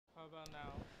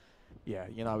Yeah,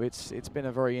 you know, it's been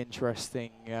a very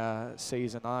interesting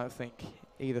season. I don't think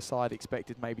either side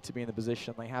expected maybe to be in the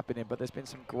position they have been in, but there's been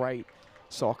some great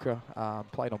soccer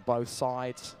played on both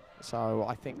sides. So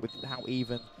I think with how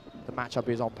even the matchup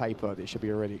is on paper, it should be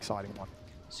a really exciting one.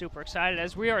 Super excited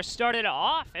as we are started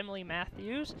off. Emily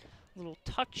Matthews, a little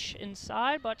touch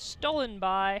inside, but stolen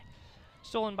by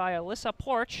Alyssa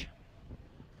Porch.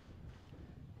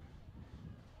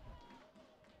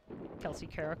 Kelsey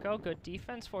Carrico, good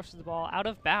defense, forces the ball out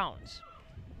of bounds.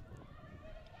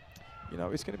 You know,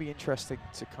 it's going to be interesting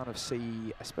to kind of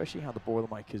see, especially how the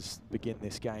Boilermakers begin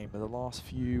this game. The last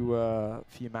few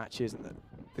matches and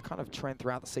the kind of trend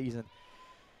throughout the season,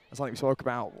 as like we spoke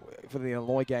about for the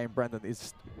Illinois game, Brendan,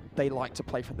 is they like to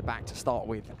play from the back to start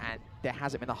with, and there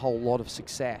hasn't been a whole lot of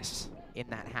success in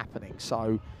that happening.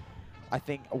 So I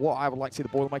think what I would like to see the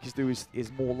Boilermakers do is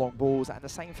more long balls, and the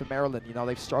same for Maryland. You know,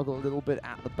 they've struggled a little bit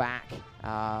at the back,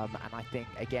 and I think,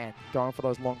 again, going for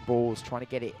those long balls, trying to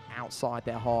get it outside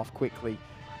their half quickly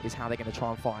is how they're going to try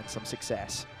and find some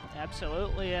success.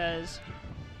 Absolutely, as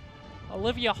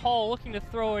Olivia Hall looking to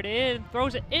throw it in,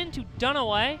 throws it into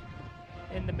Dunaway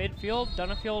in the midfield.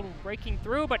 Dunfield breaking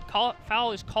through, but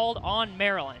foul is called on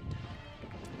Maryland.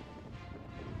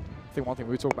 I think one thing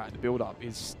we were talking about in the build-up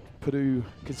is Purdue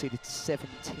conceded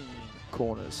 17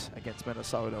 corners against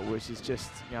Minnesota, which is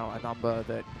just, you know, a number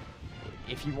that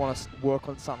if you want to work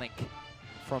on something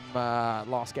from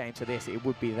last game to this, it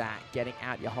would be that. Getting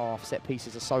out your half, set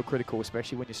pieces are so critical,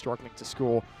 especially when you're struggling to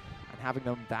score, and having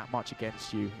them that much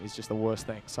against you is just the worst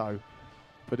thing. So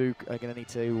Purdue are going to need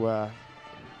to, I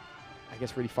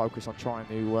guess, really focus on trying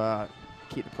to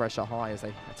keep the pressure high as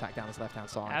they attack down this left-hand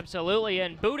side. Absolutely,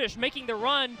 and Budish making the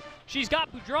run. She's got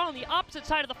Boudreau on the opposite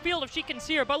side of the field if she can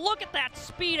see her, but look at that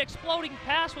speed, exploding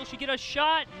pass. Will she get a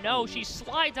shot? No, she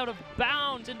slides out of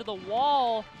bounds into the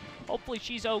wall. Hopefully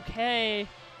she's okay,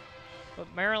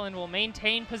 but Maryland will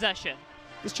maintain possession.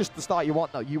 It's just the start you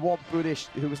want, though. You want Budish,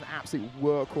 who was an absolute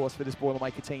workhorse for this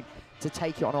Boilermaker team, to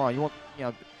take it on her own. You want, you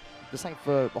know, the same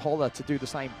for Holler to do the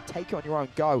same. Take it on your own,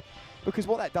 go. Because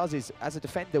what that does is, as a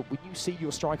defender, when you see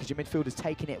your strikers, your midfielders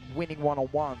taking it, winning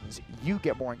one-on-ones, you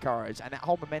get more encouraged. And that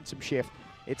whole momentum shift,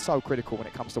 it's so critical when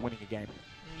it comes to winning a game.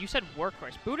 You said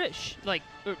workhorse. Budish, like,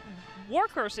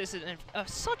 workhorse is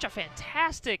such a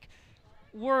fantastic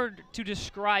word to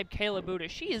describe Kayla Budish.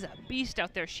 She is a beast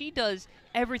out there. She does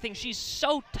everything. She's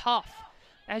so tough,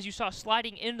 as you saw,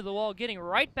 sliding into the wall, getting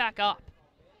right back up.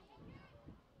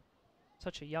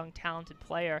 Such a young, talented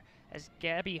player, as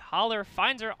Gabby Holler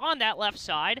finds her on that left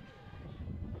side.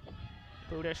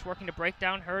 Budish working to break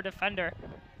down her defender.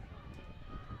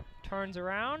 Turns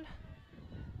around.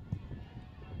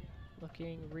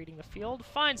 Reading the field.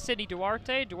 Finds Sydney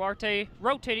Duarte. Duarte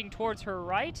rotating towards her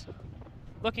right.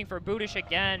 Looking for Budish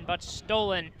again, but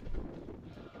stolen.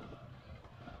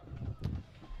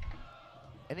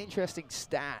 An interesting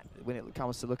stat when it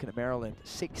comes to looking at Maryland.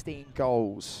 16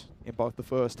 goals in both the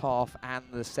first half and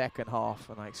the second half.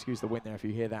 And I excuse the wind there if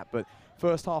you hear that. But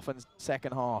first half and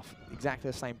second half, exactly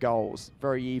the same goals.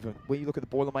 Very even. When you look at the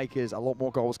Boilermakers, a lot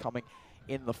more goals coming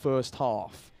in the first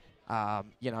half.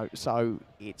 You know, so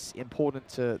it's important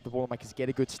to the Boilermakers get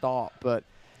a good start, but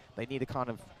they need to kind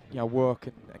of, you know, work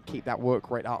and keep that work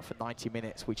rate up for 90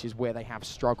 minutes, which is where they have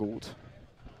struggled.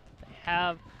 They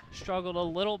have struggled a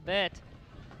little bit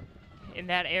in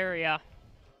that area.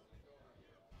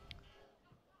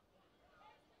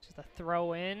 Just a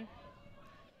throw in.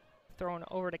 Thrown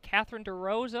over to Catherine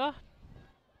DeRosa.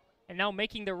 And now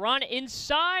making the run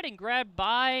inside and grabbed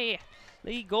by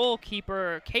the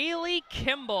goalkeeper, Kaylee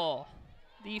Kimball,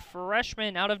 the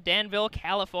freshman out of Danville,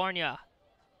 California.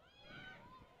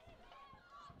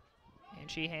 And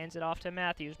she hands it off to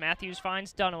Matthews. Matthews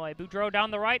finds Dunaway. Boudreau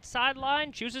down the right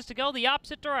sideline, chooses to go the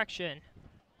opposite direction.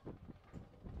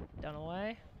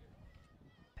 Dunaway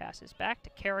passes back to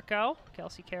Carrico,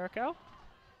 Kelsey Carrico.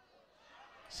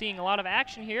 Seeing a lot of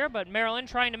action here, but Maryland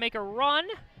trying to make a run.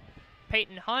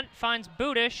 Peyton Hunt finds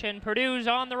Budish, and Purdue's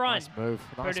on the run. Nice move,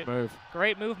 nice move.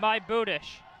 Great move by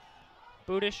Budish.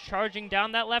 Budish charging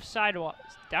down that left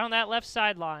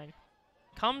sideline.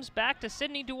 Comes back to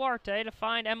Sydney Duarte to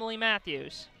find Emily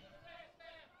Matthews.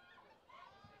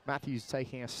 Matthews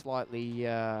taking a slightly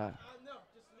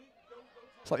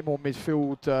more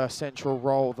midfield central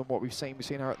role than what we've seen. We've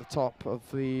seen her at the top of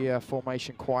the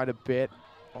formation quite a bit.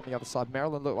 On the other side,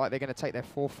 Maryland look like they're going to take their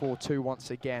 4-4-2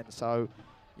 once again. So,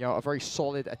 you know, a very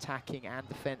solid attacking and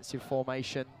defensive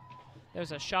formation.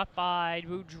 There's a shot by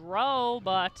Boudreau,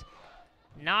 but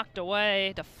knocked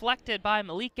away, deflected by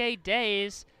Malike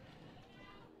Days.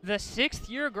 The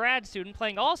 6th-year grad student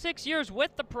playing all 6 years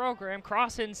with the program,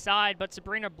 cross inside, but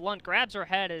Sabrina Blunt grabs her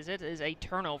head as it is a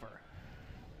turnover.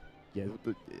 Yeah,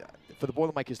 for the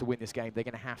Boilermakers to win this game, they're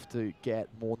going to have to get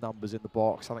more numbers in the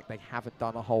box. I think they haven't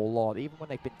done a whole lot. Even when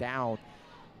they've been down,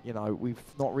 you know, we've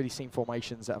not really seen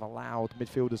formations that have allowed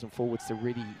midfielders and forwards to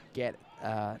really get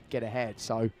ahead.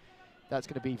 So that's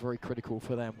going to be very critical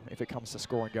for them if it comes to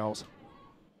scoring goals.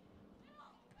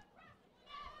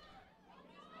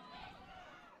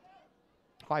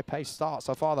 High-paced start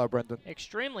so far, though, Brendan.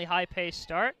 Extremely high-paced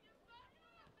start.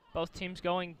 Both teams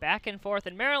going back and forth,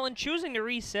 and Maryland choosing to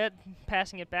reset,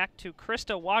 passing it back to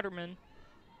Krista Waterman.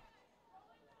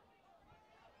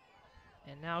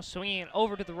 And now swinging it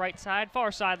over to the right side,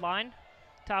 far sideline,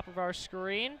 top of our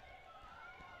screen.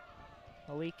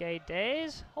 Malike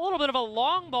Days, a little bit of a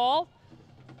long ball.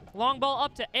 Long ball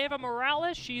up to Ava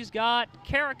Morales. She's got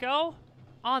Carrico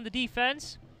on the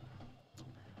defense.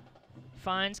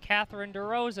 Finds Catherine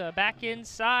DeRosa back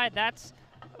inside. That's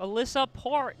Alyssa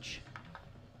Porch.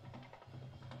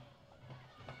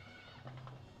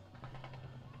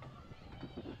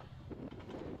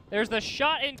 There's the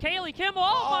shot in Kaylee Kimball.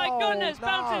 Oh my goodness, no.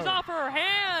 Bounces off her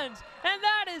hands. And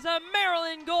that is a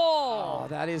Maryland goal. Oh,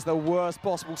 that is the worst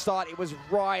possible start. It was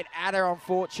right at her,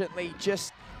 unfortunately.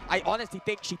 I honestly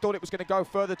think she thought it was going to go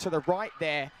further to the right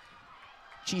there.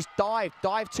 She's dived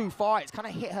too far. It's kind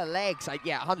of hit her legs.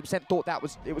 Yeah, 100% thought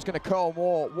it was going to curl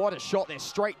more. What a shot there,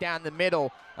 straight down the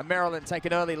middle. And Maryland take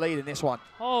an early lead in this one.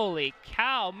 Holy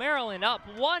cow, Maryland up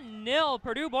 1-0.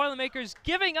 Purdue Boilermakers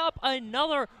giving up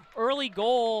another early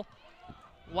goal.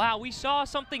 Wow, we saw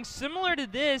something similar to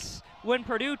this when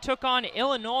Purdue took on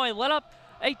Illinois. Let up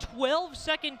a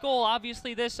 12-second goal.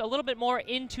 Obviously, this a little bit more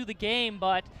into the game,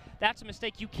 but that's a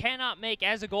mistake you cannot make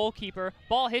as a goalkeeper.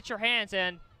 Ball hits your hands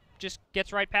and just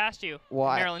gets right past you.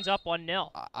 Well, Maryland's up 1-0.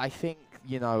 I think,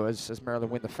 you know, as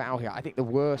Maryland win the foul here, I think the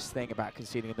worst thing about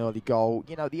conceding an early goal,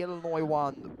 you know, the Illinois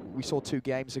one we saw 2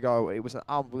 games ago, it was an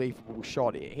unbelievable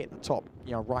shot. It hit the top,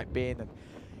 you know, right bin, and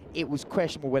it was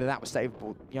questionable whether that was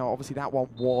savable. You know, obviously that one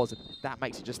was, and that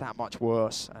makes it just that much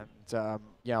worse. And,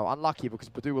 you know, unlucky because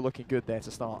Purdue were looking good there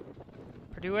to start.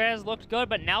 Purdue has looked good,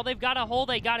 but now they've got a hole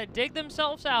they got to dig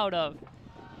themselves out of.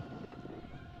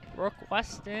 Brooke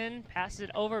Weston passes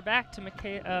it over back to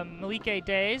Malike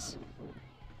Days.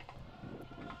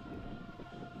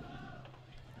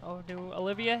 Over to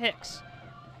Olivia Hicks.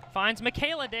 Finds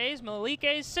Michaela Days,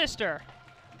 Malike's sister.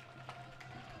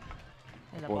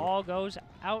 And the ball goes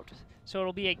out, so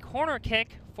it'll be a corner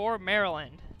kick for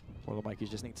Maryland. Boilermakers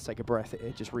just need to take a breath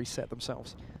here, just reset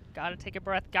themselves. Got to take a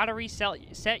breath, got to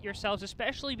reset yourselves,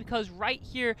 especially because right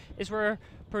here is where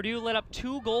Purdue let up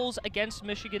 2 goals against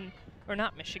Michigan. Or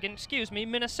not Michigan, excuse me,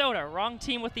 Minnesota, wrong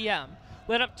team with the M.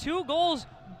 Let up 2 goals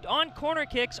on corner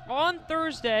kicks on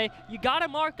Thursday. You gotta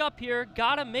mark up here,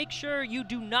 gotta make sure you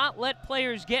do not let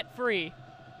players get free.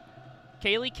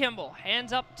 Kaylee Kimball,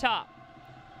 hands up top.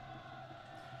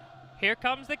 Here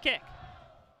comes the kick.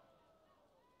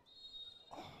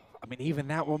 I mean, even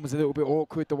that one was a little bit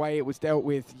awkward, the way it was dealt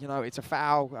with. You know, it's a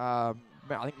foul. I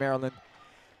think Maryland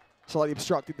slightly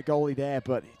obstructed the goalie there,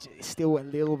 but it's still a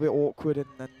little bit awkward, and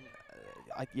then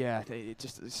yeah, it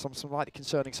just some slightly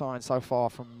concerning signs so far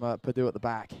from Purdue at the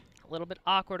back. A little bit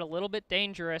awkward, a little bit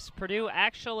dangerous. Purdue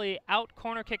actually out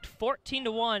corner kicked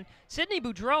 14-1. Sydney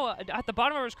Boudreau at the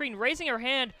bottom of her screen raising her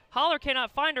hand. Holler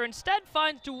cannot find her. Instead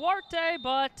finds Duarte,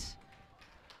 but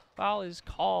foul is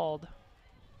called.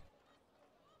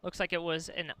 Looks like it was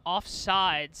an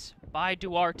offsides by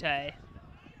Duarte.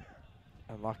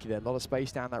 Unlucky there. A lot of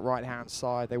space down that right-hand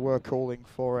side. They were calling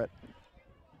for it.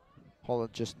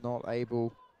 Holland just not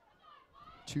able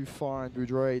to find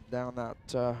Boudreau down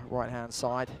that right-hand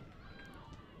side.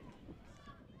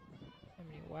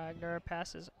 Emily Wagner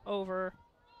passes over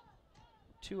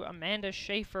to Amanda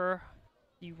Schaefer,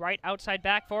 the right outside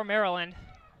back for Maryland.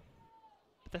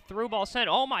 But the through ball sent.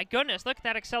 Oh my goodness, look at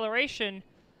that acceleration.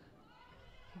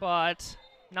 But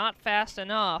not fast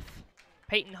enough.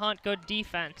 Peyton Hunt, good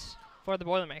defense for the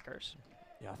Boilermakers.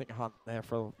 Yeah, I think Hunt there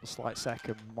for a slight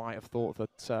second might have thought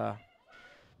that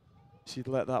she'd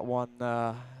let that one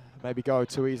maybe go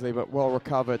too easily, but well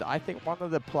recovered. I think one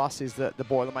of the pluses that the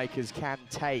Boilermakers can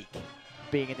take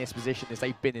being in this position is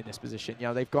they've been in this position. You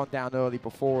know, they've gone down early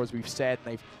before, as we've said,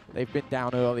 and they've been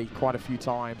down early quite a few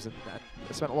times, and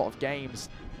they spent a lot of games,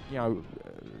 you know,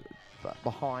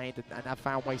 behind and have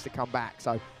found ways to come back.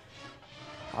 So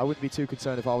I wouldn't be too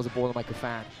concerned if I was a Boilermaker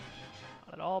fan.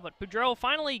 Not at all, but Boudreau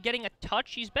finally getting a touch.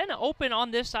 She's been open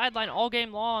on this sideline all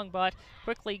game long, but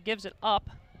quickly gives it up.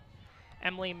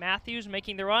 Emily Matthews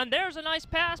making the run. There's a nice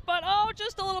pass, but oh,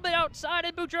 just a little bit outside,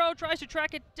 and Boudreau tries to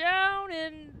track it down,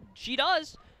 and she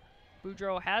does.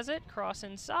 Boudreaux has it, cross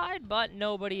inside, but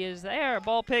nobody is there.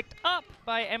 Ball picked up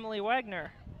by Emery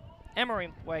Wagner,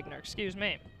 excuse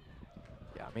me.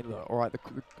 Yeah, I mean, look, all right, the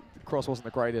cross wasn't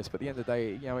the greatest, but at the end of the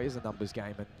day, you know, it is a numbers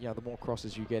game, and you know, the more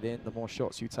crosses you get in, the more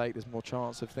shots you take, there's more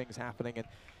chance of things happening, and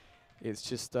it's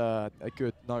just a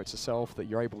good note to self that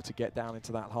you're able to get down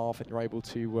into that half, and you're able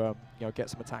to, you know, get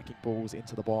some attacking balls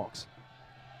into the box.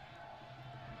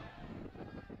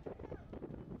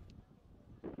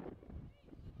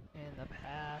 And the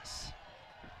pass,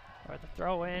 or the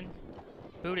throw in.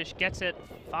 Budish gets it,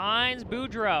 finds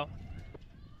Boudreaux.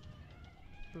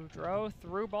 Boudreaux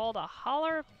through ball to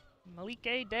Holler.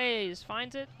 Malike Days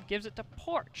finds it, gives it to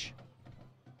Porch.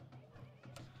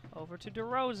 Over to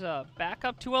DeRosa, back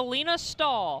up to Alina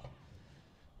Stahl.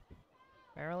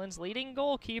 Maryland's leading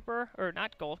goalkeeper, or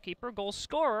not goalkeeper, goal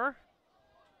scorer.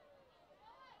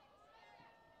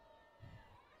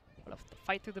 But the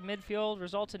fight through the midfield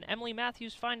results in Emily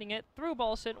Matthews finding it. Through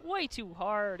ball sent way too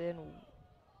hard, and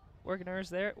Wagner's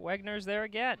there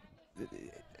again.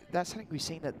 That's something we've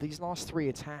seen, that these last 3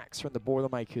 attacks from the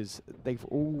Boilermakers, they've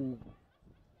all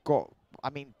got, I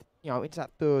mean, you know, into that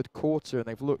third quarter and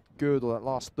they've looked good, or that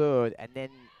last third, and then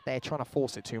they're trying to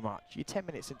force it too much. You're 10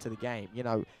 minutes into the game, you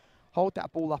know, hold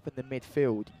that ball up in the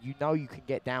midfield. You know you can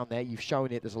get down there. You've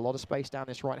shown it. There's a lot of space down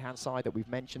this right-hand side that we've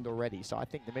mentioned already. So I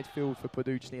think the midfield for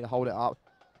Purdue just need to hold it up.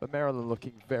 But Maryland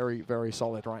looking very, very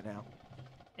solid right now.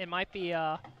 It might be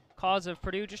cause of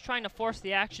Purdue just trying to force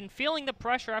the action, feeling the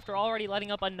pressure after already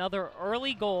letting up another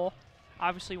early goal,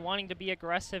 obviously wanting to be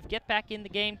aggressive, get back in the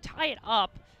game, tie it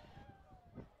up.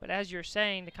 But as you're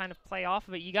saying, to kind of play off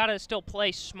of it, you got to still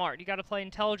play smart. You got to play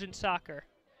intelligent soccer.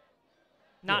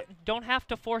 Don't have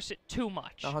to force it too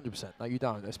much. 100%. No, you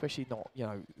don't. Especially not, you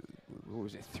know, what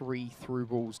was it, 3 through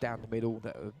balls down the middle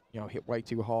that are, you know, hit way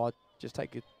too hard. Just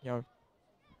take it, you know,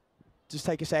 just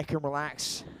take a second,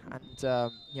 relax,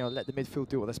 and you know, let the midfield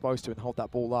do what they're supposed to and hold that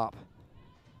ball up.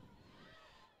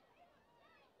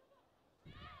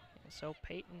 And so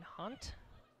Peyton Hunt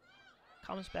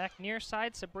comes back near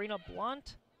side. Sabrina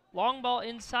Blunt, long ball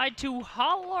inside to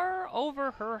Holler,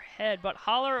 over her head, but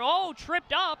Holler,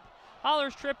 tripped up.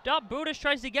 Holler's tripped up. Budish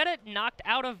tries to get it, knocked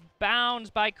out of bounds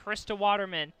by Krista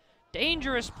Waterman.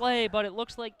 Dangerous play, but it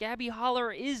looks like Gabby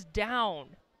Holler is down.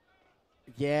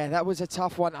 Yeah, that was a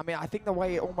tough one. I mean, I think the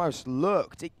way it almost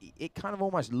looked, it kind of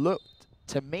almost looked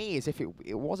to me as if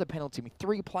it was a penalty. I mean,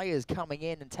 3 players coming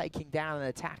in and taking down an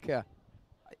attacker.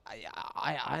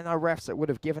 I know refs that would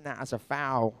have given that as a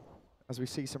foul, as we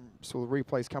see some sort of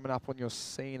replays coming up on your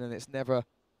scene, and it's never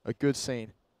a good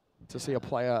scene to see a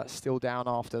player still down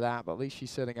after that. But at least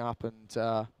she's sitting up,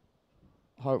 and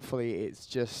hopefully it's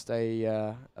just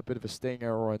a bit of a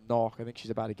stinger or a knock. I think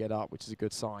she's about to get up, which is a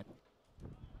good sign.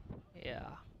 Yeah,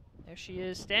 there she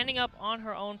is, standing up on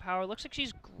her own power. Looks like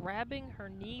she's grabbing her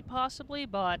knee possibly,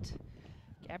 but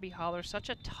Gabby Holler, such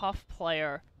a tough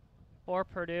player for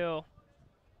Purdue.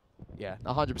 Yeah,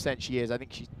 100% she is. I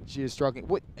think she is struggling.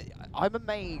 I'm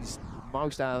amazed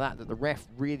most out of that the ref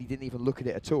really didn't even look at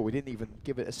it at all. We didn't even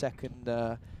give it a second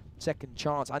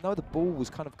chance. I know the ball was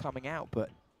kind of coming out,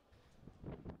 but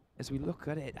as we look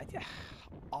at it,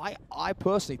 I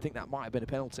personally think that might have been a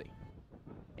penalty.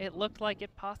 It looked like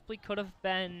it possibly could have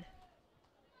been.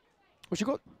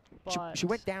 Well, she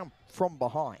went down from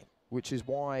behind, which is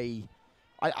why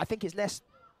I think it's less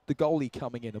the goalie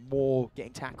coming in and more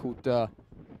getting tackled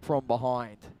from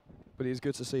behind. But it is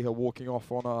good to see her walking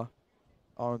off on her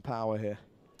own power here.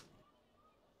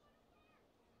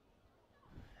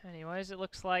 Anyways, it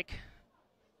looks like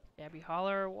Gabby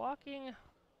Holler walking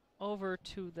over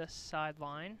to the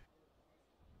sideline.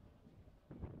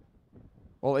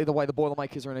 Well, either way, the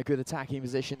Boilermakers are in a good attacking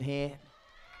position here.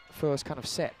 First kind of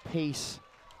set piece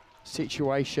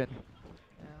situation.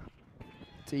 Yeah.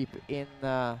 Deep in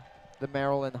the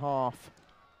Maryland half.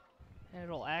 And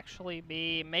it'll actually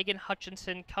be Megan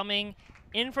Hutchinson coming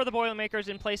in for the Boilermakers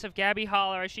in place of Gabby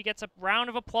Holler as she gets a round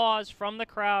of applause from the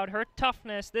crowd. Her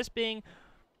toughness, this being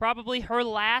probably her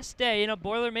last day in a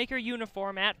Boilermaker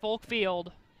uniform at Folk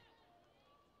Field.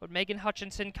 But Megan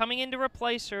Hutchinson coming in to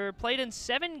replace her, played in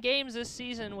 7 games this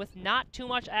season with not too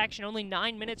much action, only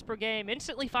 9 minutes per game,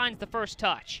 instantly finds the first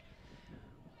touch.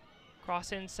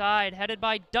 Cross inside, headed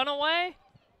by Dunaway,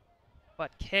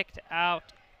 but kicked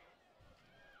out.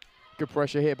 Good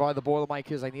pressure here by the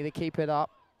Boilermakers. They need to keep it up.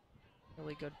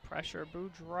 Really good pressure.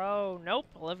 Boudreaux, nope.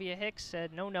 Olivia Hicks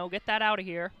said, no, get that out of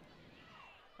here.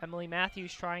 Emily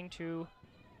Matthews trying to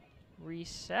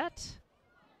reset.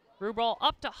 Through ball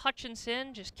up to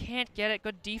Hutchinson, just can't get it.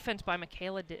 Good defense by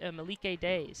Malike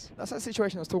Days. That's that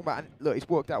situation I was talking about. And look, it's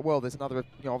worked out well. There's another,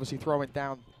 obviously throwing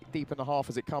down deep in the half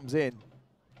as it comes in.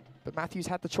 But Matthews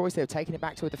had the choice there of taking it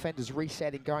back to a defender's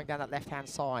resetting, going down that left-hand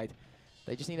side.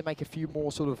 They just need to make a few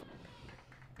more sort of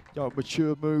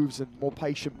mature moves and more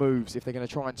patient moves if they're going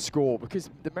to try and score, because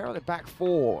the Maryland back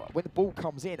four, when the ball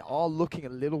comes in, are looking a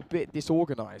little bit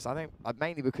disorganized. I think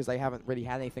mainly because they haven't really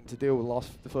had anything to do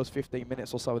with the first 15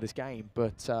 minutes or so of this game.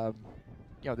 But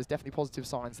there's definitely positive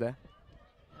signs there.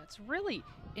 It's really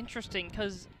interesting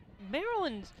because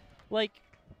Maryland, like,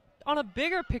 on a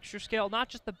bigger picture scale, not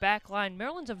just the back line,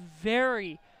 Maryland's a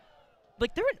very,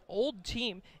 like, they're an old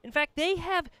team. In fact, they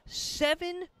have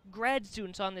 7 grad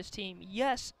students on this team.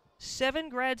 Yes, 7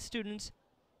 grad students,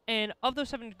 and of those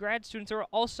 7 grad students, there are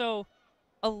also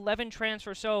 11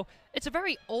 transfers. So it's a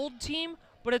very old team,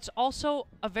 but it's also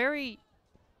a very,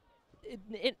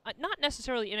 not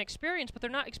necessarily inexperienced, but they're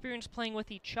not experienced playing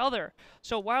with each other.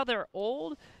 So while they're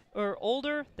old or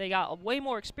older, they got way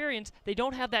more experience, they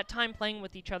don't have that time playing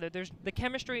with each other. The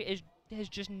chemistry has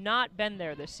just not been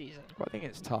there this season. Well, I think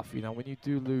it's tough, when you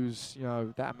do lose,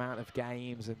 that amount of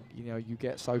games and, you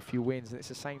get so few wins. And it's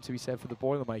the same to be said for the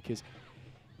Boilermakers.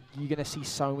 You're going to see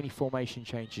so many formation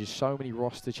changes, so many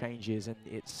roster changes, and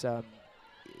it's,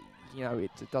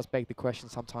 it does beg the question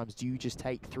sometimes, do you just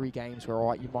take 3 games where, all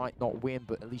right, you might not win,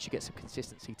 but at least you get some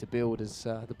consistency to build as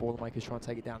the Boilermakers try and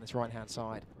take it down this right-hand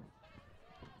side.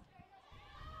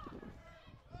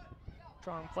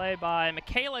 Strong play by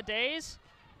Michaela Days.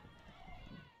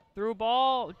 Through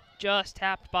ball, just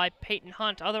tapped by Peyton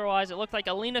Hunt. Otherwise, it looked like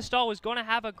Alina Stahl was going to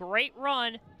have a great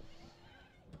run.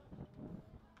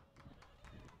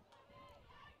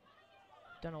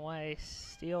 Dunaway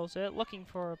steals it, looking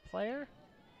for a player.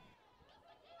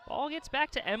 Ball gets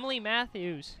back to Emily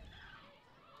Matthews.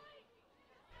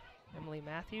 Emily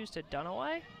Matthews to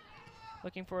Dunaway.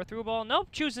 Looking for a through ball. Nope,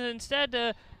 chooses instead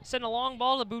to send a long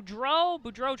ball to Boudreau.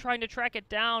 Boudreau trying to track it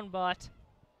down, but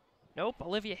nope,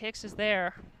 Olivia Hicks is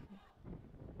there.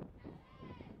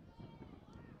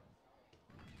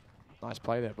 Nice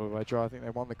play there, by the way, Joe. I think they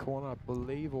won the corner, I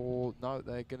believe, or no,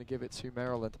 they're going to give it to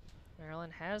Maryland.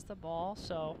 Maryland has the ball,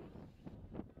 so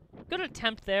good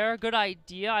attempt there, good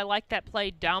idea. I like that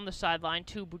play down the sideline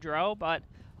to Boudreau, but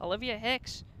Olivia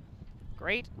Hicks,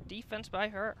 great defense by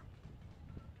her.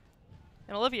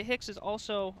 And Olivia Hicks is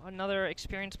also another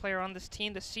experienced player on this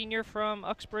team, the senior from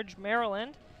Uxbridge,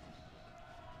 Maryland.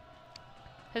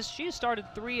 She has started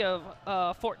 3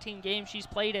 of 14 games she's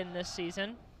played in this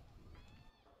season.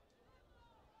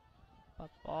 But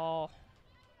ball.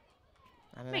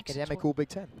 And an academic All Big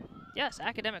Ten. Yes,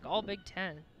 academic All Big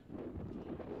Ten.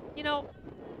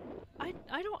 I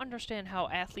don't understand how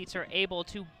athletes are able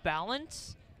to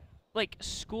balance, like,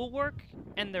 schoolwork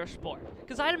and their sport.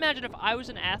 Because I'd imagine if I was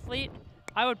an athlete,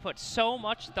 I would put so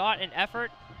much thought and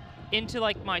effort into,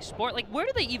 like, my sport. Like, where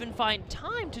do they even find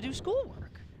time to do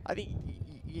schoolwork? I think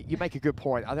you make a good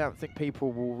point. I don't think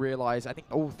people will realize, I think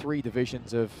all 3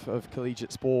 divisions of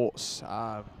collegiate sports,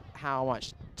 how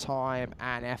much time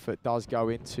and effort does go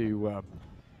into,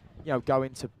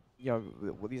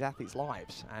 these athletes'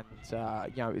 lives. And,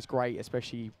 it's great,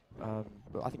 especially,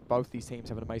 I think both these teams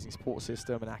have an amazing sports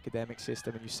system, an academic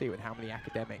system, and you see it with how many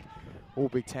academic All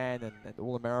Big Ten and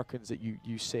All-Americans that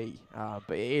you see.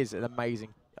 But it is an amazing,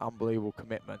 unbelievable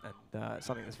commitment, and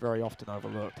something that's very often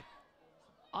overlooked.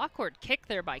 Awkward kick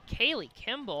there by Kaylee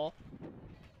Kimball.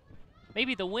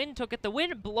 Maybe the wind took it. The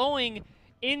wind blowing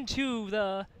into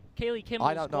the Kaylee Kimball's goal.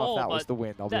 I don't know if that was the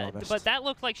wind, I'll be honest. But that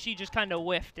looked like she just kind of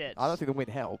whiffed it. I don't think the wind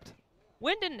helped.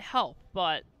 Wind didn't help,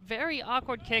 but very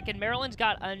awkward kick, and Maryland's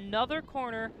got another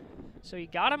corner. So you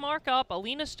got to mark up.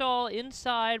 Alina Stahl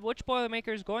inside. Which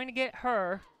Boilermaker is going to get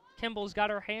her? Kimball's got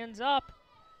her hands up.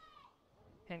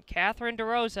 And Catherine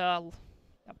DeRosa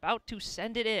about to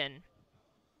send it in.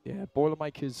 Yeah,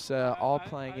 Boilermakers are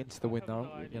playing into the wind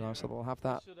though, so they'll have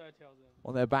that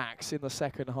on their backs in the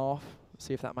second half.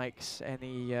 See if that makes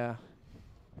any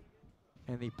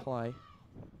play.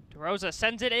 DeRosa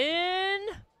sends it in.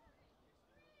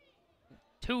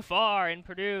 Too far, and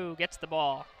Purdue gets the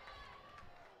ball.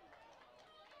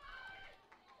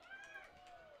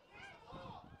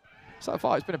 So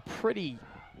far, it's been a pretty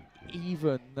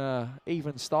even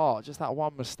start. Just that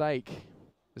one mistake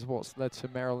is what's led to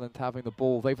Maryland having the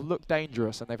ball. They've looked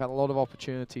dangerous, and they've had a lot of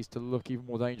opportunities to look even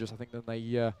more dangerous, I think, than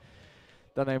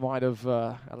they might have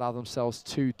allowed themselves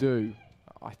to do.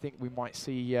 I think we might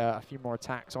see a few more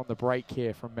attacks on the break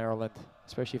here from Maryland,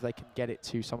 especially if they can get it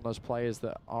to some of those players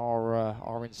that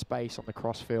are in space on the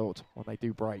crossfield when they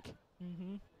do break.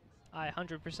 Mm-hmm. I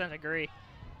 100% agree.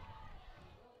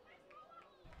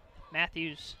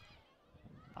 Matthews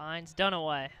finds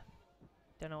Dunaway.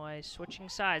 Dunaway switching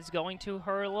sides, going to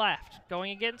her left,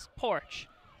 going against Porch.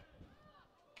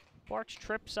 Porch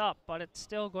trips up, but it's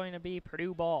still going to be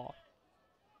Purdue ball.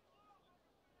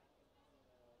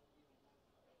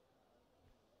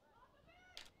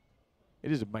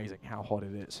 It is amazing how hot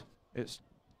it is. It's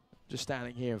just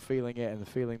standing here and feeling it and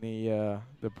feeling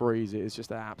the breeze. It is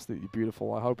just absolutely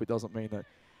beautiful. I hope it doesn't mean that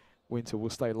winter will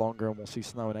stay longer and we'll see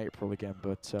snow in April again.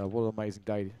 But what an amazing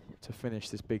day to finish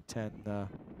this Big Ten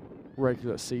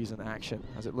regular season action,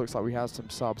 as it looks like we have some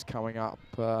subs coming up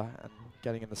and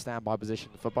getting in the standby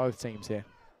position for both teams here.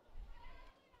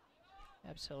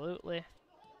 Absolutely.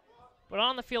 But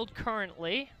on the field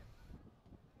currently,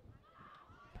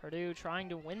 Purdue trying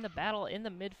to win the battle in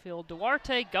the midfield.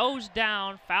 Duarte goes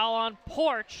down, foul on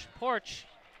Porch. Porch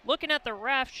looking at the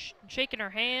ref, shaking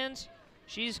her hands.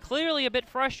 She's clearly a bit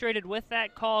frustrated with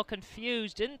that call,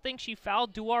 confused. Didn't think she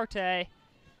fouled Duarte.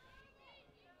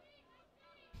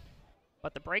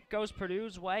 But the break goes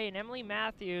Purdue's way, and Emily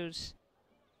Matthews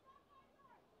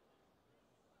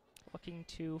looking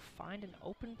to find an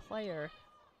open player.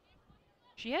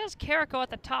 She has Carrico at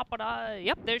the top, but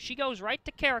yep, there she goes, right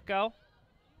to Carrico.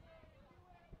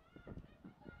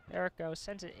 Carrico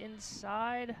sends it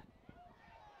inside.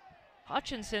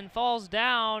 Hutchinson falls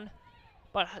down,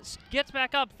 but gets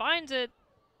back up, finds it.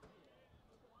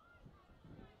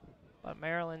 But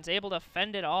Maryland's able to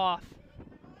fend it off.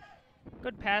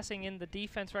 Good passing in the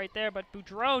defense right there, but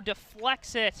Boudreau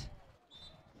deflects it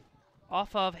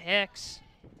off of Hicks.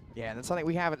 Yeah, and that's something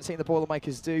we haven't seen the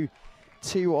Boilermakers do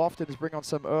too often, is bring on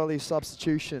some early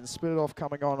substitutions. Split it off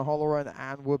coming on Holloran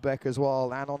and Woodbeck as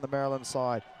well. And on the Maryland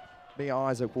side, Mia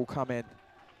Isaac will come in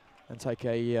and take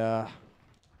a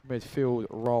midfield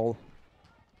role.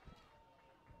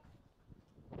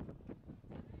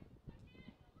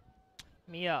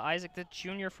 Mia Isaac, the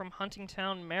junior from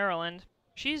Huntingtown, Maryland.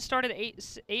 She's started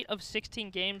 8 of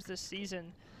 16 games this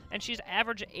season, and she's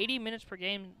averaged 80 minutes per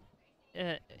game.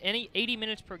 80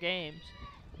 minutes per game.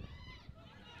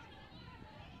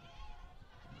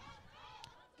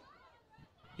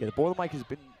 Yeah, the Boilermakers have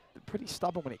been pretty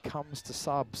stubborn when it comes to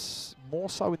subs. More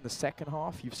so in the second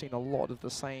half. You've seen a lot of the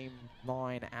same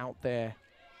line out there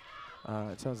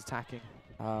in terms of attacking.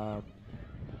 I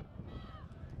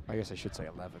guess I should say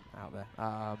 11 out there.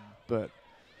 But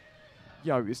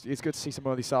you know, it's good to see some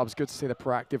early subs. Good to see they're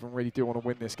proactive and really do want to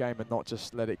win this game and not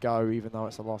just let it go, even though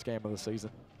it's the last game of the season.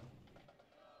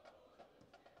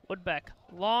 Woodbeck,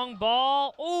 long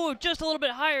ball. Oh, just a little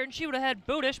bit higher, and she would have had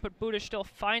Budish, but Budish still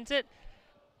finds it.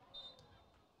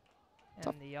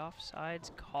 And the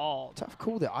offside's called. Tough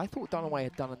call there. I thought Dunaway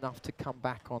had done enough to come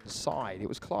back on the side. It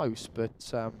was close, but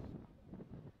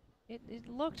it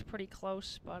looked pretty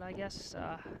close, but I guess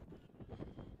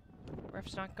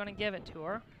ref's not going to give it to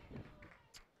her.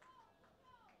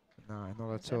 No,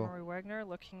 not at all. Emery Wagner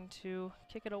looking to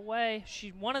kick it away.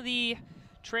 She's one of the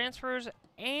transfers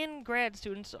and grad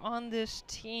students on this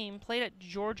team. Played at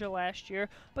Georgia last year,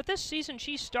 but this season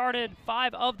she started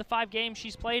 5 of the 5 games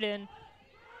she's played in.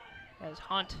 As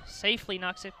Hunt safely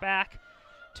knocks it back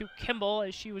to Kimball,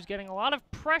 as she was getting a lot of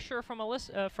pressure from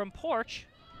from Porch.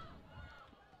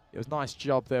 It was a nice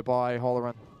job there by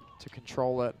Holloran to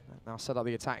control it. And now set up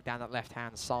the attack down that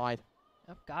left-hand side.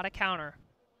 Yep, got a counter.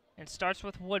 And starts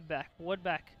with Woodbeck.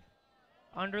 Woodbeck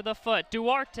under the foot.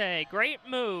 Duarte, great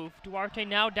move. Duarte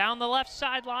now down the left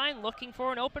sideline looking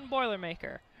for an open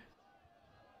Boilermaker.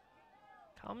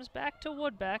 Comes back to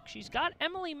Woodbeck. She's got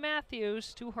Emily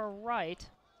Matthews to her right.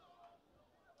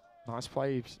 Nice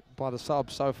play by the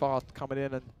sub so far, coming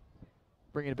in and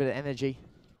bringing a bit of energy.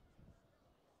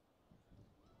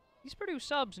 These Purdue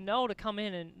subs know to come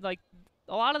in and, like,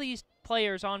 a lot of these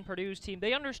players on Purdue's team,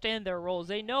 they understand their roles.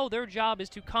 They know their job is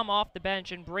to come off the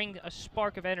bench and bring a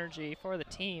spark of energy for the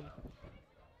team.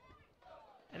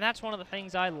 And that's one of the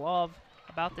things I love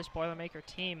about this Boilermaker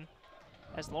team.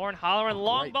 As Lauren Holloran,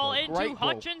 long ball into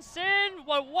Hutchinson.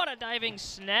 What a diving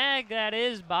snag that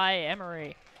is by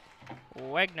Emery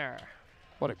Wagner.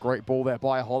 What a great ball there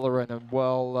by Holloran, and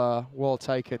well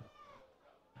taken.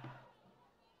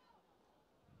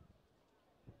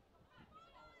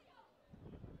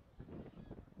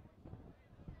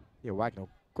 Yeah, Wagner,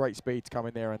 great speed to come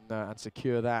in there and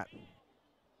secure that.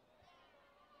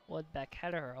 Woodbeck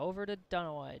header over to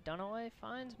Dunaway. Dunaway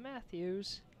finds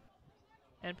Matthews.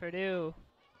 And Purdue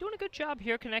doing a good job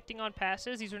here connecting on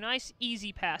passes. These are nice,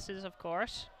 easy passes, of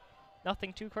course.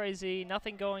 Nothing too crazy,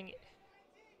 nothing going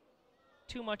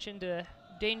too much into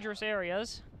dangerous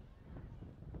areas.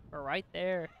 But right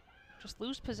there, just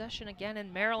lose possession again,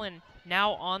 and Maryland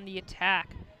now on the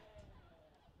attack.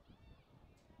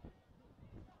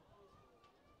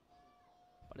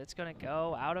 But it's going to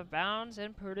go out of bounds,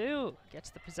 and Purdue gets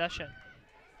the possession.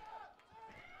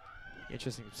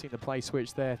 Interesting, you've seen the play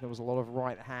switch there. There was a lot of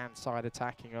right-hand side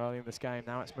attacking early in this game.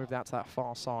 Now it's moved out to that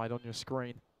far side on your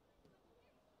screen.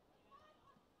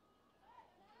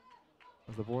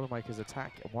 As the Boilermakers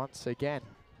attack once again.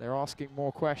 They're asking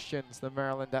more questions than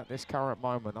Maryland at this current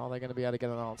moment. Are they going to be able to get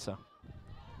an answer?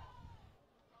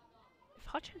 If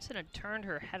Hutchinson had turned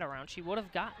her head around, she would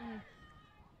have gotten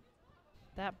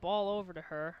that ball over to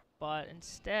her, but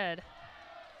instead,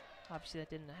 obviously that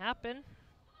didn't happen.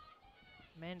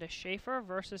 Amanda Schaefer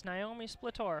versus Naomi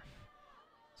Splitorf.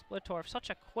 Splitorf, such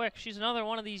a quick, she's another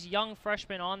one of these young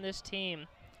freshmen on this team.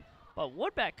 But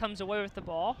Woodbeck comes away with the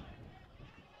ball.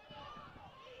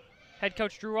 Head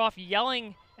coach Drew Roth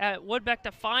yelling at Woodbeck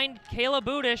to find Kayla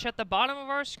Budish at the bottom of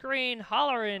our screen.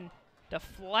 Hollerin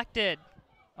deflected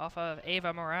off of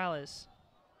Ava Morales.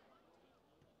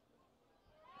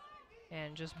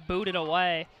 And just booted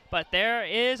away. But there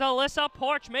is Alyssa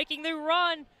Porch making the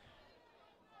run.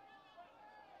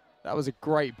 That was a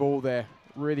great ball there.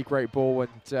 Really great ball,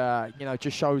 and you know,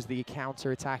 just shows the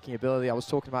counter-attacking ability I was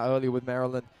talking about earlier with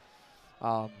Maryland.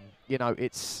 You know,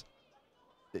 it's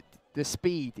the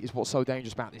speed is what's so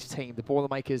dangerous about this team. The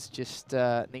Boilermakers just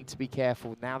need to be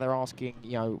careful. Now they're asking,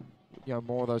 you know,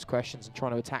 more of those questions and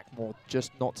trying to attack more,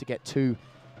 just not to get too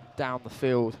down the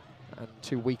field and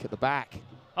too weak at the back.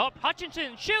 Oh,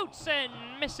 Hutchinson shoots and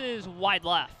misses wide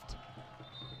left.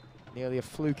 Nearly a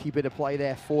fluky bit of play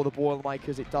there for the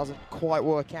Boilermakers. It doesn't quite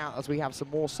work out as we have some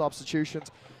more substitutions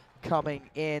coming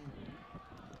in.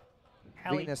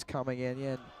 Venus coming in,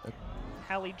 yeah.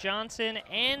 Hallie Johnson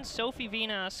and Sophie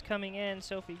Venus coming in.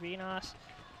 Sophie Venus,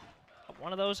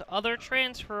 one of those other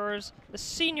transfers, the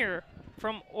senior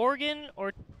from Oregon,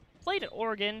 or played at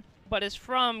Oregon, but is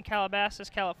from Calabasas,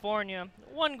 California.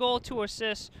 1 goal, 2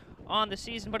 assists on the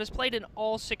season, but has played in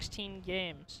all 16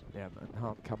 games. Yeah, and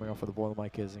Hunt coming off of the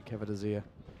Boilermakers, and Kevin Azir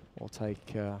will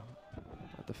take a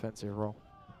defensive role.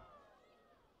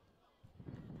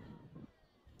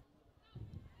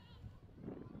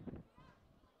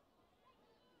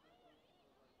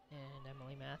 And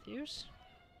Emily Matthews.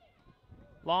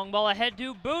 Long ball ahead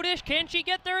to Budish. Can she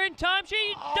get there in time?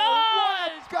 She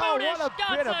does! Budish what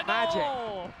a bit of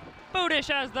magic.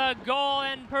 Budish has the goal,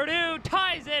 and Purdue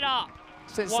ties it up.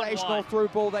 Sensational through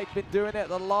ball. They've been doing it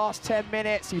the last 10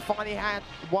 minutes. He finally had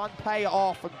one pay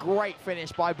off. A great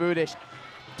finish by Budish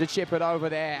to chip it over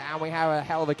there. And we have a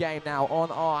hell of a game now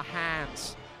on our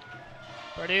hands.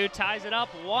 Purdue ties it up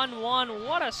 1-1.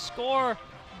 What a score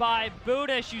by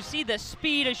Budish. You see the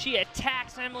speed as she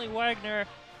attacks Emily Wagner.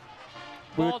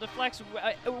 Ball deflects.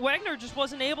 Wagner just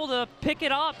wasn't able to pick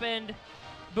it up, and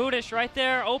Budish right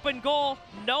there, open goal,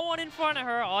 no one in front of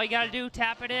her. All you got to do,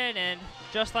 tap it in, and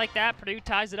just like that, Purdue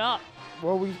ties it up.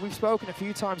 Well, we've spoken a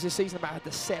few times this season about her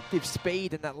deceptive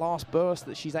speed and that last burst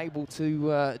that she's able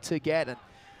to get, and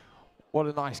what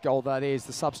a nice goal that is.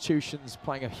 The substitutions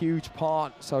playing a huge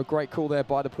part, so a great call there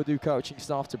by the Purdue coaching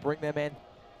staff to bring them in.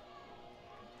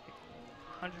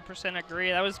 100%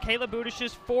 agree. That was Kayla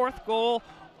Budish's 4th goal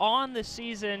on the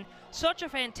season. Such a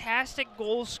fantastic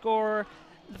goal scorer.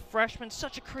 The freshman,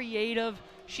 such a creative.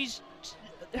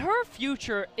 Her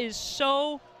future is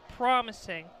so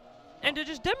promising. And to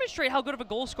just demonstrate how good of a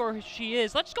goal scorer she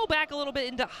is, let's go back a little bit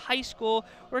into high school,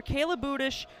 where Kayla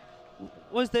Budish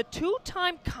was the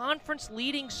 2-time conference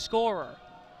leading scorer.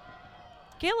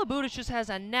 Kayla Budish just has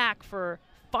a knack for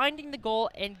finding the goal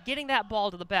and getting that ball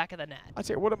to the back of the net. I'd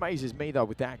say what amazes me, though,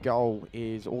 with that goal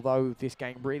is, although this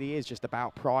game really is just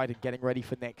about pride and getting ready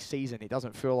for next season, it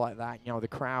doesn't feel like that. You know, the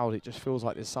crowd, it just feels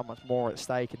like there's so much more at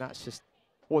stake, and that's just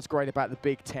what's great about the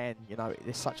Big Ten. You know,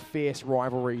 there's such fierce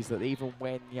rivalries that even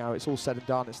when, you know, it's all said and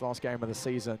done, it's the last game of the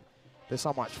season, there's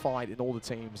so much fight in all the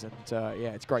teams, and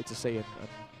yeah, it's great to see, and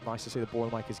nice to see the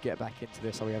Boilermakers get back into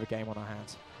this so we have a game on our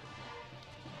hands.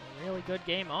 A really good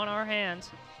game on our hands.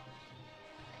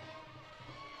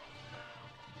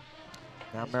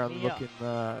 Now Maryland looking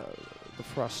the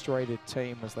frustrated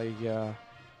team as they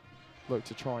look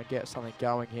to try and get something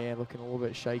going here, looking a little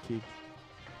bit shaky.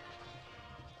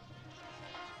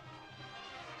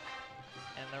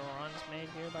 And the run's made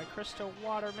here by Krista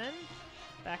Waterman.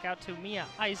 Back out to Mia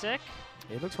Isaac.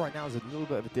 It looks right now there's a little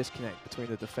bit of a disconnect between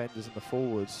the defenders and the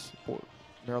forwards.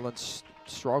 Maryland's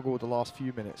struggled the last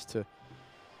few minutes to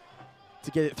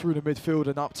get it through the midfield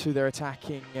and up to their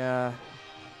attacking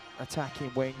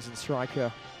wings and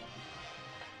striker.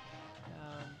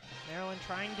 Maryland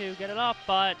trying to get it up,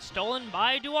 but stolen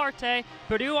by Duarte.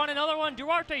 Purdue on another one.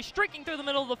 Duarte streaking through the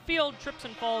middle of the field, trips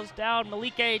and falls down.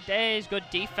 Malike Days, good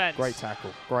defense. Great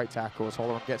tackle as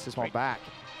Holloran gets this one back.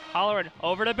 Holleran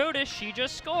over to Budish. She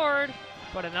just scored,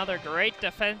 but another great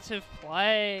defensive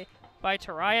play by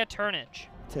Taraya Turnage.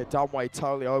 Dunway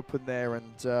totally open there,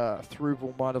 and through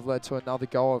ball might have led to another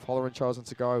goal if Holleran chosen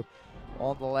to go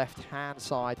on the left-hand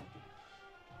side.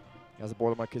 As the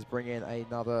Boilermakers bring in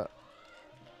another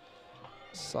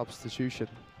substitution.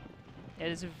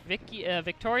 It is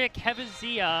Victoria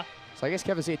Kevazia. So I guess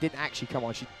Kevazia didn't actually come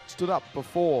on. She stood up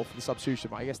before for the substitution,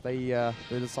 but I guess they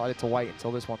decided to wait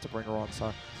until this one to bring her on.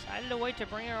 So Decided to wait to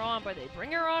bring her on, but they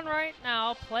bring her on right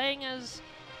now, playing as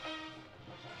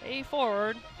a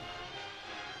forward.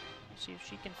 See if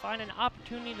she can find an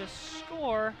opportunity to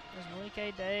score as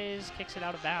Malike Days kicks it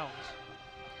out of bounds.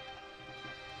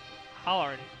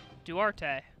 Holleran,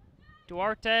 Duarte.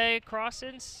 Duarte cross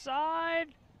inside.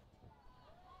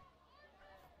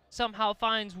 Somehow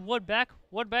finds Woodbeck.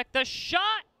 Woodbeck, the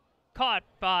shot! Caught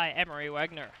by Emery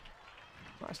Wegner.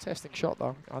 nice testing shot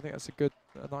though. I think that's a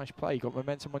nice play. You got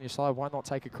momentum on your side. Why not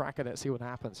take a crack at it, see what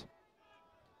happens?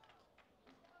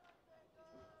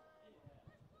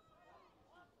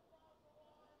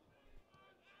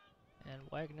 And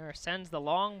Wegner sends the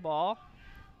long ball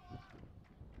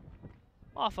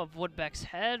off of Woodbeck's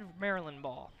head. Maryland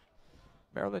ball.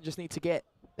 Maryland just need to get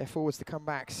their forwards to come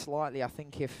back slightly. I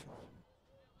think if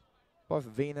both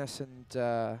Venus and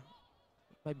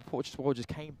maybe Portugal just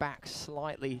came back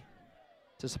slightly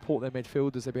to support their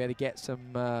midfielders, they'd be able to get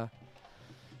some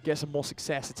more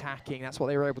success attacking. That's what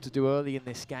they were able to do early in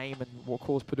this game, and what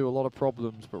caused Purdue a lot of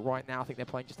problems. But right now, I think they're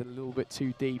playing just a little bit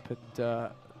too deep,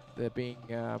 and they're being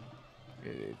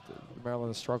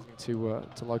Maryland is struggling to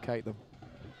locate them.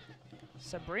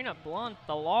 Sabrina Blunt,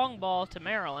 the long ball to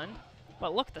Maryland,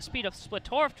 but look at the speed of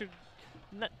Splitorf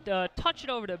to touch it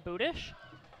over to Budish.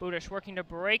 Budish working to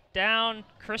break down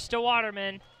Krista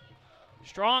Waterman.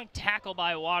 Strong tackle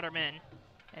by Waterman.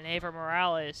 And Ava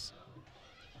Morales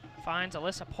finds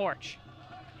Alyssa Porch.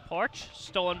 Porch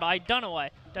stolen by Dunaway.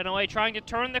 Dunaway trying to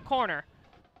turn the corner.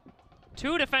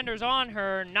 Two defenders on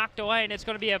her, knocked away, and it's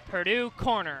going to be a Purdue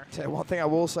corner. So one thing I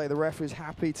will say, the ref is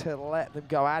happy to let them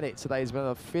go at it today. It's been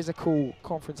a physical,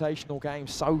 confrontational game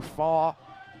so far.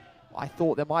 I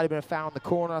thought there might have been a foul in the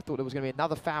corner. I thought there was going to be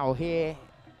another foul here.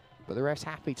 But the ref's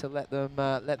happy to let them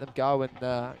go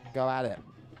and go at it.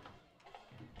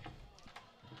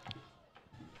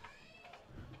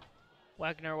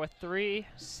 Wegner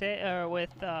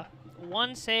with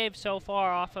one save so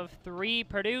far off of 3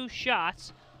 Purdue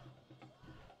shots.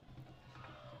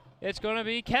 It's going to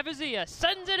be Kevazia,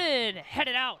 sends it in,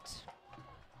 headed out.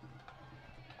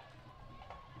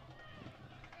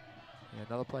 Yeah,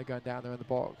 another play going down there in the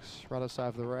box. Rather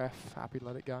save the ref, happy to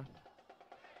let it go.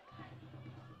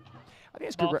 I think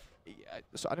it's good.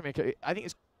 I think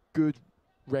it's good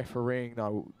refereeing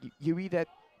though. You either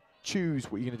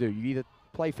choose what you're going to do. You either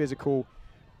play physical,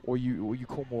 or you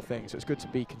call more things. So it's good to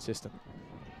be consistent.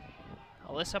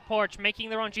 Alyssa Porch making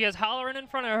the run. She has Holleran in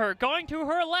front of her. Going to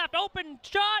her left. Open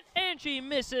shot. And she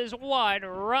misses wide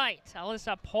right.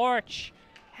 Alyssa Porch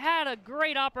had a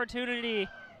great opportunity,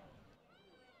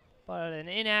 but an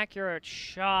inaccurate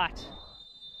shot.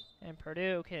 And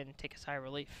Purdue can take a sigh of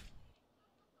relief.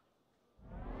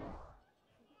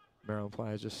 Maryland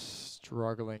players just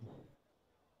struggling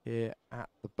here at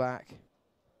the back.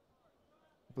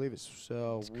 I believe it's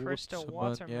Krista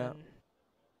Waterman. Yeah.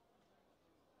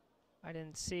 I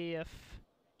didn't see if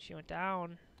she went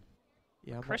down.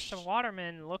 Yeah, Krista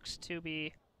Waterman looks to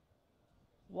be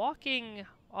walking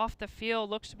off the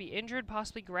field, looks to be injured,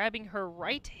 possibly grabbing her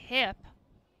right hip.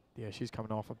 Yeah, she's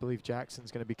coming off. I believe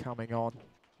Jackson's going to be coming on.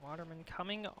 Waterman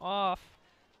coming off.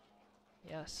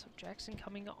 Yes, Jackson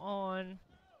coming on.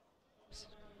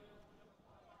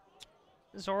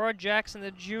 Zora Jackson,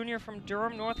 the junior from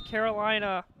Durham, North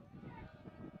Carolina.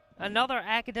 Another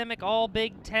academic all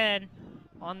Big Ten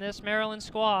on this Maryland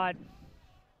squad.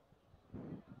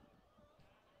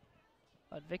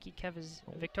 But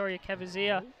Victoria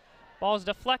Kevazia, ball's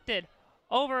deflected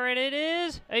over, and it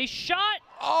is a shot.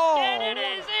 Oh! And it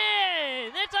is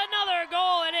in! It's another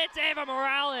goal, and it's Ava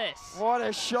Morales. What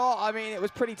a shot. I mean, it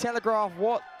was pretty telegraphed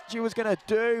what she was going to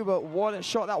do, but what a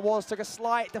shot that was. Took a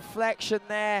slight deflection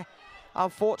there,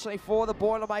 unfortunately for the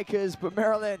Boilermakers, but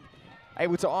Maryland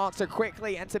able to answer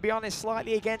quickly and, to be honest,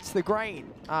 slightly against the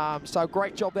grain. So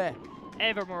great job there.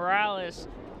 Ava Morales,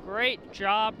 great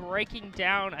job breaking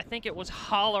down. I think it was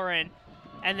Holleran,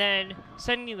 and then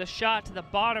sending the shot to the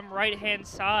bottom right-hand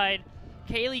side.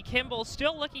 Kaylee Kimball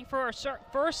still looking for her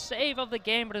first save of the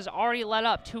game, but has already let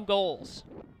up 2 goals.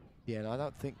 Yeah, no, I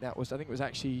don't think that was. I think it was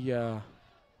actually.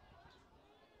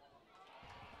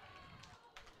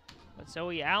 But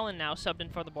Zoe Allen now subbed in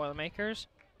for the Boilermakers.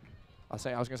 I was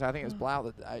going to say, I think it was Blau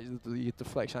that the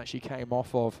deflection actually came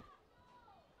off of.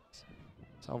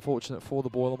 It's unfortunate for the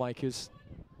Boilermakers.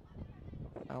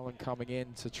 Allen coming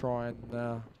in to try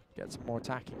and get some more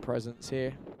attacking presence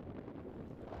here.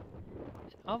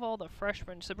 Of all the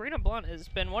freshmen, Sabrina Blunt has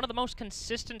been one of the most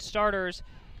consistent starters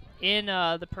in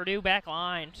the Purdue back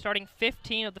line, starting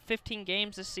 15 of the 15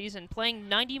 games this season, playing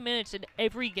 90 minutes in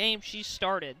every game she's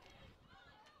started.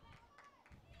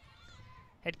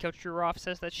 Head coach Drew Roth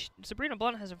says that Sabrina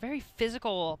Blunt has a very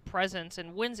physical presence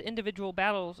and wins individual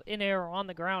battles in air or on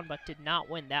the ground, but did not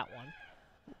win that one.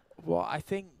 Well, I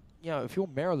think, you know, if you're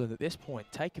Maryland at this point,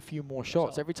 take a few more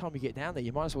shots. Every time you get down there,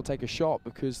 you might as well take a shot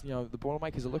because, you know, the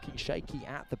Boilermakers are looking shaky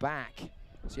at the back.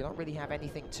 So you don't really have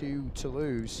anything to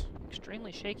lose.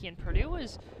 Extremely shaky, and Purdue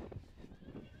is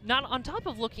not on top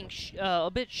of looking a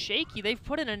bit shaky. They've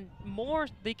put in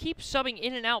they keep subbing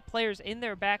in and out players in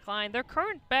their back line. Their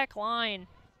current back line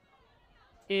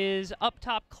is up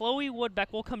top. Chloe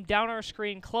Woodbeck will come down our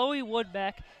screen. Chloe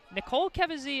Woodbeck, Nicole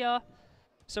Kevizia,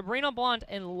 Sabrina Blunt,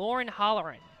 and Lauren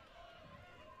Holleran.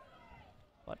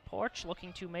 But Porch,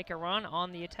 looking to make a run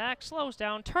on the attack, slows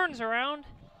down, turns around,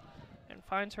 and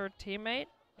finds her teammate.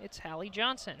 It's Hallie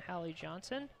Johnson. Hallie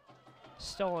Johnson,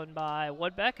 stolen by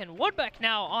Woodbeck, and Woodbeck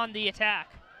now on the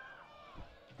attack.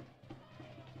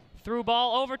 Through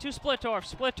ball over to Splittorf.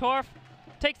 Splittorf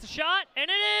takes the shot, and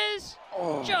it is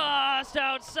just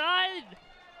outside.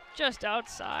 Just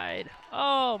outside.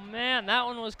 Oh, man, that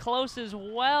one was close as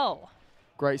well.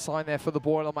 Great sign there for the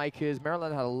Boilermakers.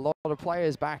 Maryland had a lot of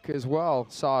players back as well.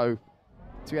 So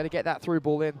to be able to get that through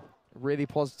ball in, really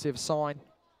positive sign.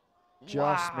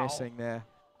 Just missing there.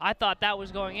 I thought that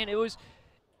was going in. It was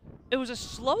a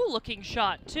slow-looking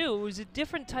shot, too. It was a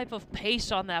different type of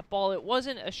pace on that ball. It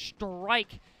wasn't a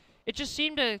strike. It just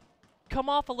seemed to come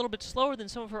off a little bit slower than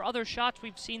some of her other shots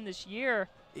we've seen this year.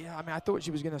 Yeah, I mean, I thought she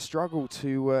was going to struggle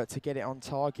to get it on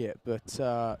target, but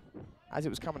as it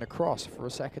was coming across for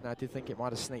a second, I did think it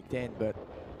might have sneaked in, but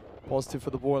positive for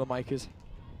the Boilermakers.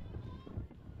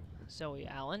 Zoe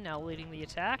Allen now leading the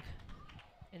attack.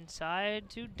 Inside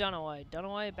to Dunaway.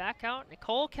 Dunaway back out.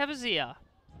 Nicole Kevizia.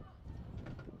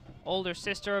 Older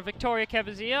sister of Victoria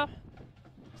Kevizia,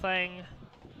 playing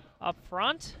up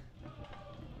front.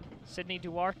 Sydney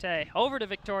Duarte over to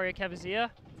Victoria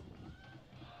Kevizia.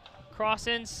 Cross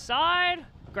inside.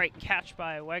 Great catch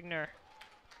by Wegner.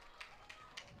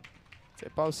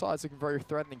 Both sides looking very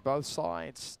threatening. Both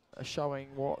sides are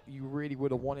showing what you really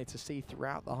would have wanted to see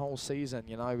throughout the whole season.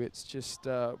 You know, it's just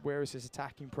where has his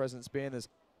attacking presence been as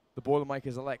the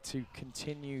Boilermakers elect to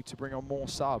continue to bring on more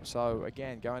subs. So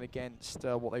again, going against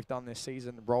what they've done this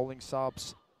season, rolling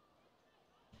subs.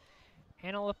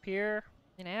 Hannah Lapierre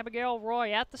and Abigail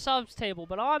Roy at the subs table,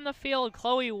 but on the field,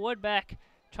 Chloe Woodbeck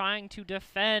trying to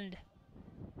defend.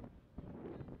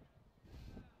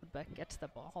 Woodbeck gets the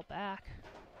ball back.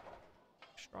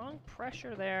 Strong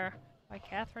pressure there by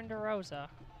Catherine DeRosa.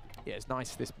 Yeah, it's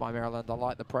nice this by Maryland. I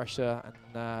like the pressure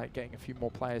and getting a few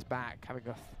more players back, having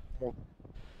more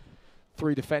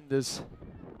 3 defenders,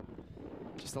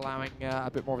 just allowing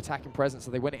a bit more of attacking presence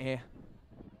so they win it here.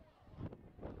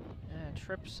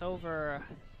 Trips over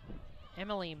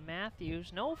Emily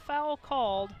Matthews. No foul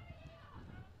called.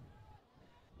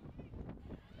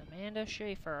 Amanda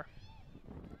Schaefer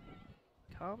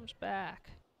comes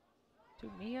back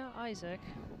to Mia Isaac.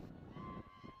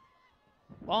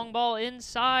 Long ball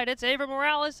inside. It's Ava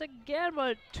Morales again,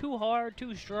 but too hard,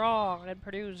 too strong, and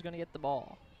Purdue's going to get the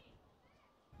ball.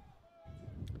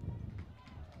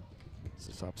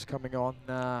 Subs coming on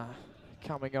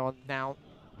now.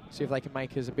 See if they can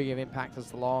make as big an impact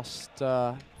as the last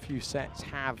few sets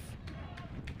have.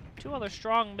 2 other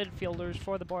strong midfielders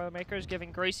for the Boilermakers,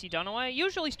 giving Gracie Dunaway,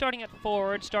 usually starting at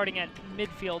forward, starting at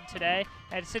midfield today,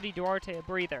 and Sydney Duarte a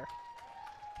breather.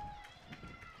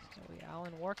 Zoe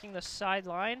Allen working the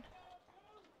sideline.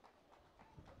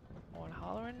 Lauren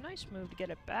Holleran, nice move to get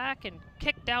it back, and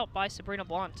kicked out by Sabrina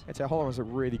Blunt. I'd say Holleran's a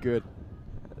really good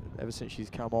ever since she's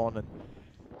come on, and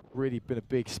really been a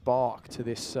big spark to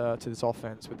this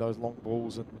offense with those long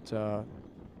balls, and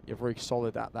you're very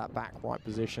solid at that back right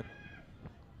position.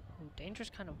 Ooh, dangerous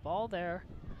kind of ball there.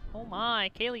 Oh my,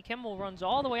 Kaylee Kimball runs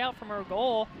all the way out from her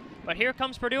goal, but here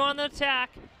comes Purdue on the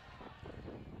attack.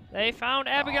 They found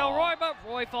Abigail Roy, but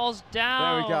Roy falls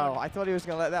down. There we go. I thought he was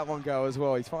going to let that one go as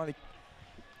well. He's finally,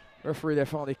 referee there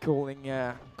finally calling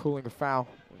a foul.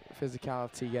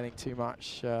 Physicality getting too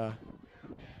much.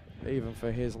 Even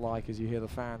for his like, as you hear the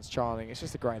fans chanting. It's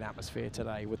just a great atmosphere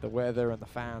today with the weather and the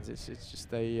fans. It's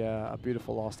just a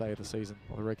beautiful last day of the season,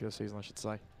 or the regular season, I should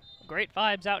say. Great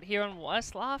vibes out here in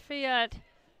West Lafayette.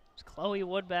 It's Chloe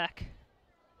Woodbeck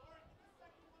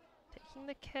taking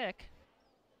the kick.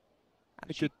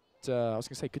 And a good, I was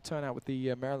going to say, good turnout with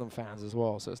the Maryland fans as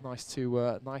well. So it's nice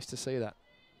to see that.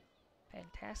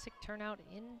 Fantastic turnout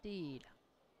indeed.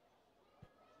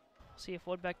 See if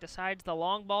Woodbeck decides the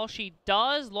long ball. She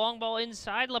does. Long ball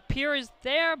inside. Lapierre is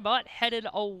there, but headed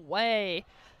away.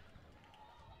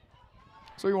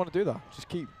 So you want to do that. Just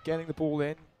keep getting the ball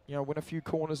in, you know, win a few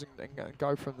corners and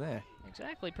go from there.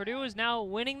 Exactly. Purdue is now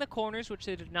winning the corners, which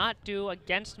they did not do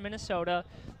against Minnesota.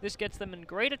 This gets them in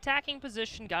great attacking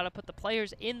position. Got to put the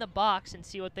players in the box and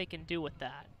see what they can do with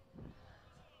that.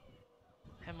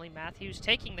 Emily Matthews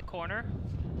taking the corner.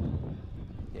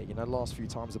 Yeah, you know, the last few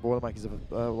times the Boilermakers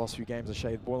have, last few games,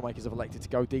 the Boilermakers have elected to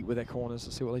go deep with their corners.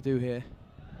 Let's see what they do here.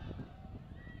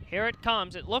 Here it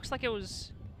comes. It looks like it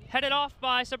was headed off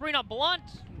by Sabrina Blunt.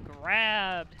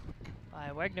 Grabbed by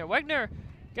Wegner. Wegner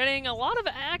getting a lot of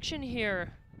action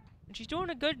here. And she's doing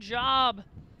a good job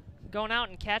going out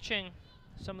and catching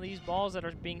some of these balls that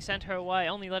are being sent her way,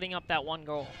 only letting up that one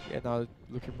goal. Yeah, no,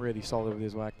 looking really solid with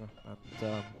his Wagner.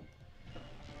 And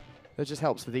that just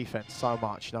helps the defense so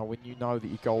much. You know, when you know that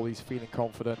your goalie's feeling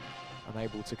confident and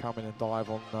able to come in and dive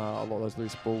on a lot of those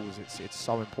loose balls, it's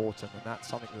so important. And that's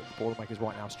something that the Boilermakers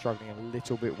right now are struggling a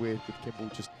little bit with Kimball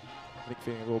just, I think,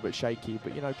 feeling a little bit shaky.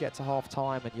 But, you know, get to half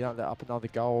time and you don't let up another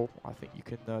goal, I think you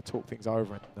can talk things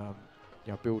over and,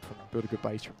 you know, build a good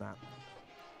base from that.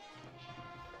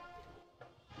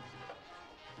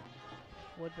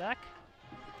 Woodbeck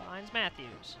finds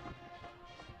Matthews.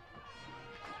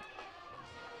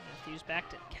 Matthews back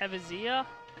to Kevizia.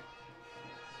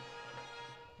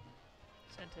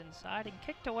 Sent inside and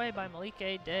kicked away by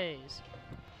Malike Days.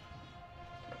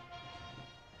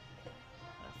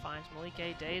 Finds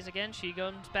Malike Days again. She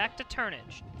goes back to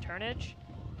Turnage. Turnage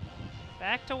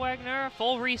back to Wagner.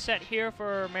 Full reset here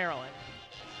for Maryland.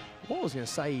 What I was going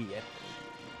to say,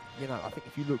 you know, I think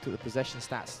if you looked at the possession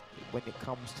stats when it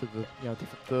comes to the, you know,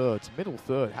 different thirds, middle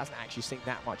third hasn't actually seen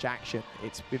that much action.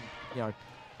 It's been, you know,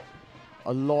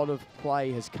 a lot of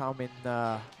play has come in,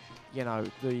 you know,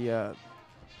 the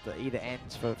either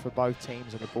ends for both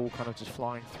teams, and the ball kind of just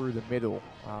flying through the middle.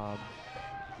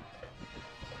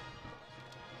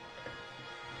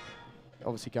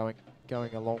 Obviously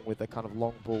going along with the kind of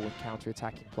long ball and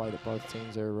counter-attacking play that both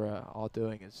teams are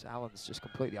doing, as Allen's just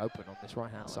completely open on this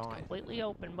right-hand side. Completely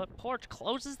open, but Porch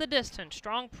closes the distance.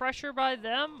 Strong pressure by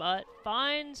them, but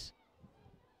finds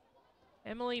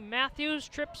Emily Matthews,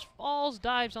 trips, falls,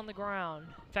 dives on the ground.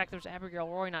 In fact, there's Abigail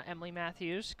Roy, not Emily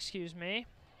Matthews, excuse me.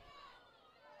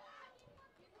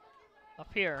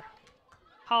 Up here,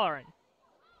 Holleran.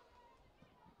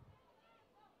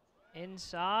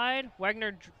 Inside,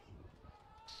 Wagner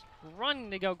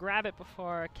running to go grab it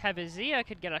before Kevizia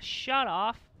could get a shot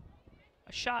off.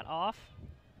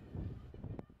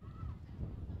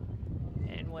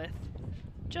 And with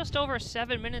just over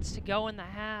 7 minutes to go in the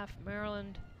half,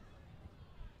 Maryland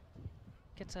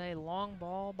gets a long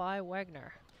ball by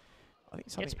Wagner. I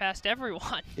think gets past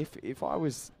everyone. If I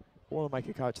was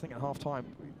Boilermaker coach, I think at half-time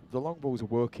the long balls are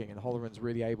working and Holleran's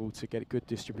really able to get a good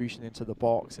distribution into the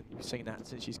box, and you've seen that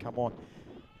since she's come on.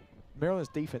 Maryland's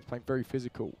defense playing very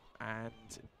physical,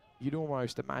 and you'd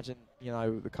almost imagine, you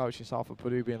know, the coaching staff of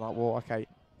Purdue being like, well, okay,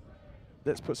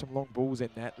 let's put some long balls in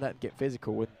there, let them get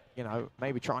physical, and, you know,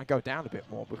 maybe try and go down a bit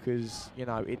more, because, you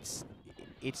know, it's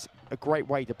a great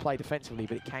way to play defensively,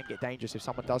 but it can get dangerous if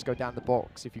someone does go down the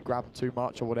box, if you grab them too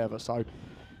much or whatever. So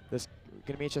there's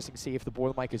going to be interesting to see if the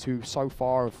Boilermakers, who so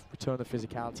far have returned the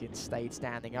physicality and stayed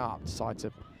standing up, decide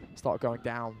to start going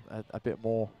down a bit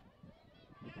more.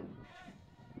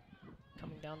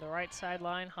 Coming down the right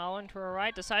sideline, Holland to her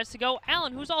right, decides to go.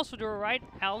 Allen, who's also to her right.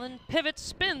 Allen pivots,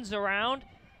 spins around.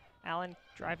 Allen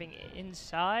driving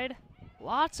inside.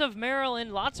 Lots of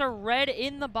Maryland, lots of red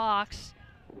in the box.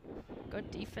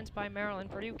 Good defense by Maryland.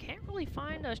 Purdue can't really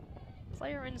find a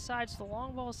player inside, so the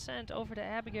long ball is sent over to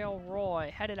Abigail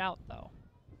Roy. Headed out, though.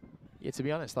 Yeah, to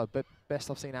be honest, though, best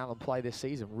I've seen Allen play this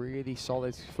season. Really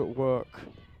solid footwork,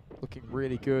 looking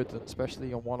really good, and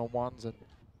especially on one-on-ones and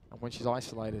when she's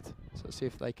isolated. So let's see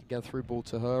if they can get a through ball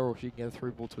to her, or if she can get a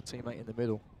through ball to a teammate in the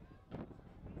middle.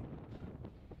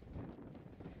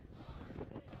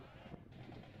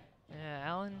 Yeah,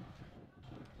 Allen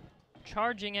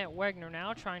charging at Wagner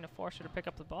now, trying to force her to pick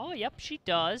up the ball. Yep, she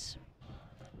does.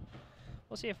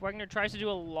 We'll see if Wagner tries to do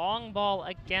a long ball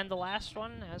again. The last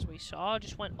one, as we saw,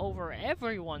 just went over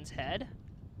everyone's head.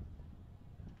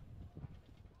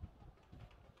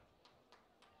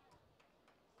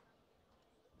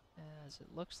 As it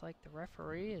looks like the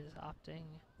referee is opting.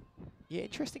 Yeah,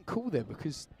 interesting call there,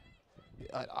 because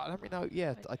I don't really know.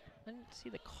 Yeah, I didn't see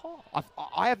the call.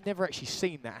 I have never actually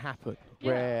seen that happen,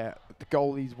 where the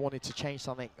goalies wanted to change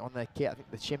something on their kit. I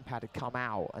think the shin pad had come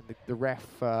out, and the ref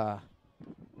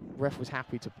ref was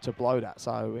happy to blow that.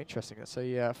 So interesting. That's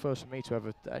a first for me to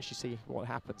ever actually see what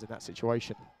happens in that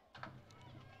situation.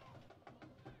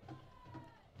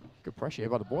 Good pressure here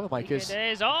by the Boilermakers.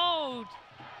 Days. Oh!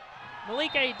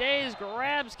 Malike Days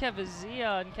grabs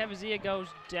Kevizia, and Kevizia goes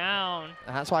down.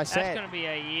 And that's why I said. That's going to be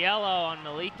a yellow on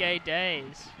Malike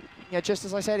Days. Yeah, just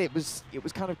as I said, it was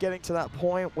kind of getting to that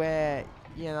point where,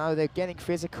 you know, they're getting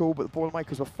physical, but the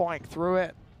Boilermakers were fighting through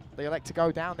it. They elect to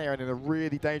go down there and in a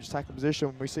really dangerous tackling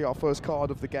position. We see our first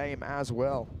card of the game as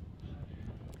well.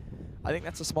 I think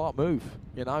that's a smart move.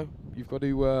 You know, you've got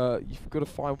to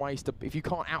find ways to, if you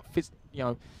can't you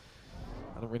know,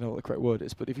 I don't really know what the correct word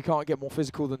is, but if you can't get more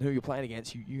physical than who you're playing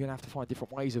against, you're gonna have to find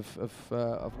different ways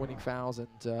of winning fouls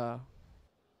and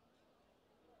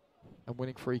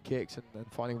winning free kicks and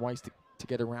finding ways to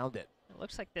get around it. It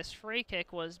looks like this free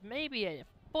kick was maybe a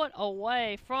foot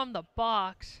away from the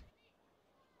box.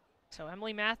 So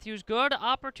Emily Matthews, good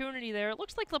opportunity there. It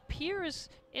looks like Lapierre is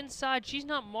inside. She's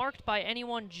not marked by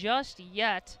anyone just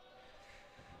yet.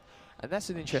 And that's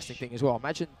an interesting thing as well.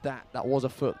 Imagine that was a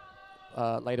foot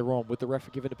later on with the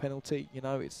referee giving a penalty. You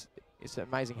know, it's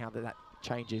amazing how that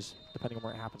changes depending on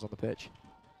where it happens on the pitch.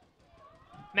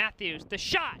 Matthews, the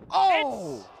shot.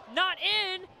 Oh! It's not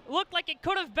in. Looked like it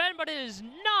could have been, but it is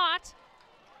not.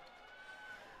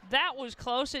 That was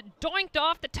close. It doinked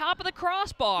off the top of the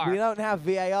crossbar. We don't have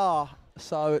VAR,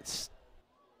 so it's...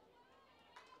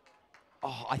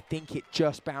 Oh, I think it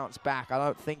just bounced back. I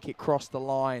don't think it crossed the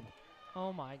line.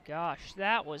 Oh my gosh,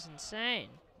 that was insane.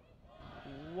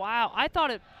 Wow, I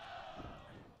thought it...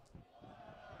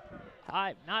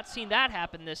 I've not seen that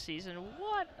happen this season.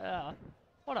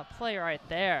 What a play right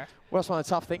there. Well, that's one of the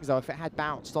tough things, though. If it had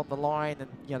bounced on the line, and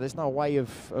you know, there's no way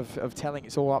of telling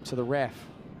it's all up to the ref.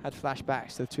 Had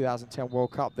flashbacks to the 2010 World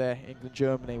Cup there, England,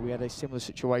 Germany. We had a similar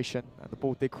situation, and the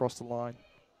ball did cross the line.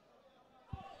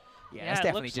 Yeah, it's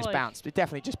definitely just bounced. It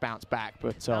definitely just bounced back,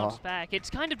 but bounced back.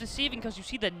 It's kind of deceiving because you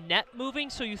see the net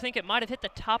moving, so you think it might have hit the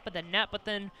top of the net, but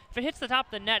then if it hits the top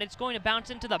of the net, it's going to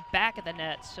bounce into the back of the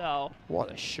net. So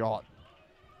what a shot!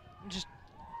 Just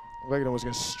Wegener was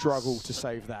going to struggle to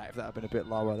save that if that had been a bit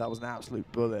lower. That was an absolute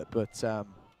bullet, but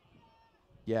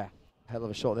yeah, hell of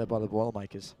a shot there by the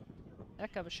Boilermakers.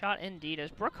 Heck of a shot indeed,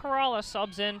 as Brooke Harala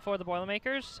subs in for the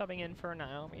Boilermakers, subbing in for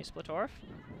Naomi Splitorf.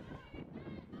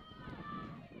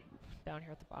 Down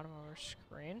here at the bottom of our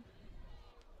screen.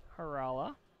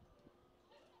 Harala.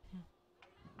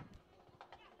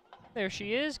 There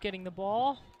she is, getting the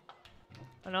ball.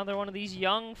 Another one of these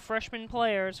young freshman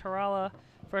players. Harala,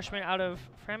 freshman out of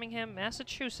Framingham,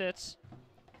 Massachusetts.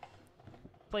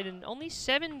 Played in only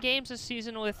 7 games this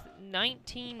season with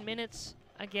 19 minutes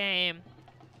a game.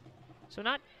 So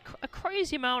not a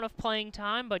crazy amount of playing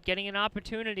time, but getting an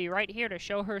opportunity right here to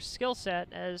show her skill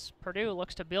set as Purdue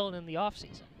looks to build in the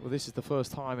offseason. Well, this is the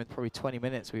first time in probably 20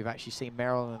 minutes we've actually seen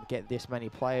Maryland get this many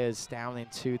players down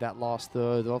into that last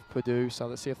third of Purdue. So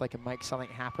let's see if they can make something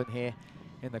happen here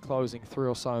in the closing 3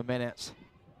 or so minutes.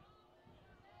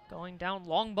 Going down,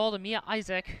 long ball to Mia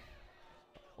Isaac.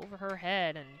 Over her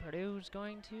head, and Purdue's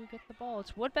going to get the ball.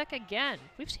 It's Woodbeck again.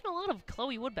 We've seen a lot of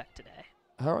Chloe Woodbeck today.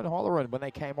 Her and Holleran, when they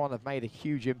came on, have made a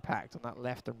huge impact on that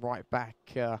left and right back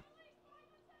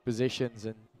positions,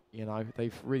 and you know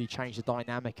they've really changed the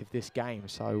dynamic of this game.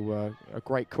 So a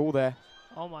great call there.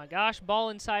 Oh my gosh,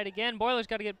 ball inside again. Boilers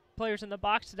got to get players in the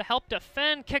box to help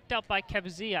defend. Kicked out by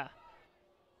Kevizia.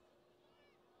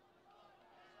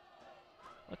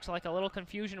 Looks like a little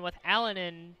confusion with Allen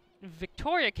and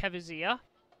Victoria Kevizia,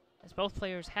 as both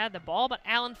players had the ball, but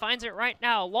Allen finds it right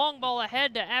now. Long ball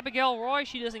ahead to Abigail Roy.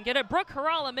 She doesn't get it. Brooke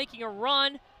Harala making a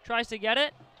run, tries to get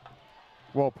it.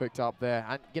 Well picked up there.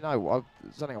 And, you know,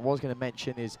 something I was going to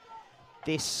mention is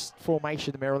this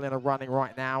formation the Maryland are running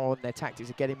right now, and their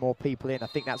tactics are getting more people in. I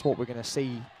think that's what we're going to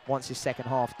see once this second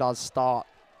half does start.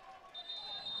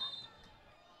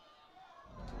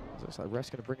 Looks like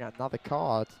ref's going to bring out another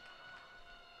card.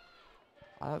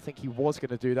 I don't think he was going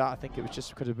to do that. I think it was just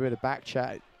because of a bit of back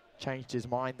chat. Changed his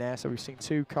mind there. So we've seen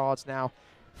 2 cards now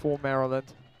for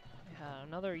Maryland. Yeah,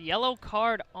 another yellow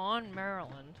card on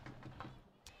Maryland.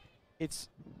 It's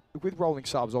with rolling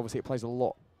subs, obviously it plays a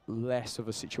lot less of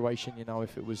a situation. You know,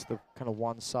 if it was the kind of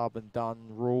 1 sub and done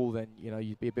rule, then you know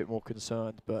you'd be a bit more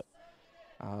concerned. But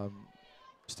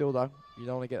still, though, you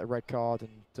don't want to get a red card.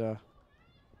 And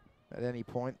at any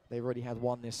point, they've already had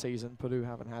 1 this season. Purdue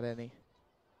haven't had any.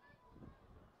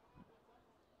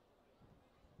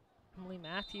 Emily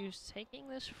Matthews taking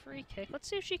this free kick. Let's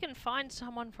see if she can find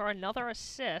someone for another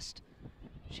assist.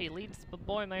 She leads the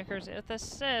Boilermakers with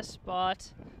assists,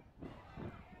 but...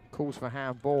 Calls for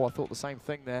handball. I thought the same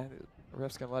thing there. The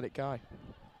ref's going to let it go.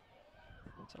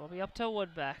 So it'll be up to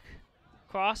Woodbeck.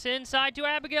 Cross inside to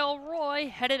Abigail Roy,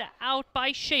 headed out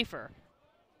by Schaefer.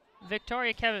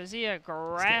 Victoria Cavazia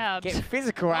grabs. Get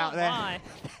physical out there.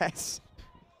 Yes.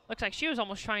 Looks like she was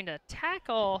almost trying to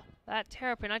tackle that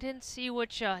Terrapin. I didn't see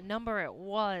which number it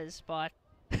was, but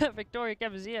Victoria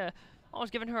Cavazia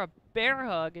almost giving her a bear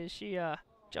hug as she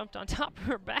jumped on top of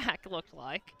her back, looked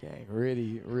like. Getting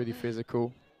really, really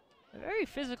physical. A very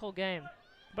physical game.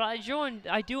 But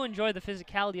I do enjoy the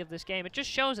physicality of this game. It just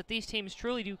shows that these teams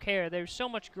truly do care. There's so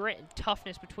much grit and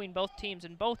toughness between both teams,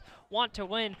 and both want to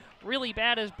win really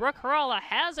bad, as Brooke Harala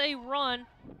has a run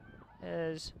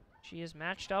as she is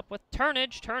matched up with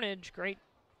Turnage. Turnage, great,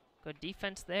 good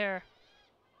defense there.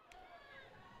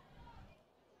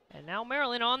 And now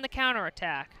Maryland on the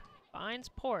counterattack. Finds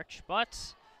Porch, but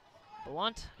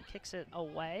Blunt kicks it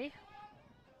away.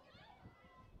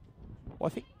 Well, I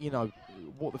think, you know,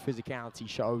 what the physicality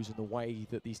shows and the way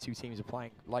that these two teams are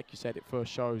playing, like you said, it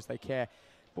first shows they care,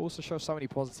 but also shows so many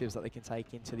positives that they can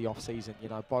take into the off-season. You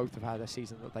know, both have had a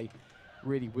season that they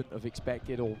really wouldn't have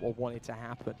expected or wanted to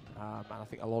happen, and I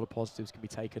think a lot of positives can be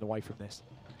taken away from this.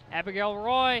 Abigail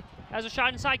Roy has a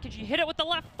shot inside. Can she hit it with the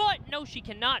left foot? No, she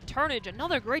cannot. Turnage,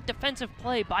 another great defensive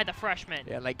play by the freshman.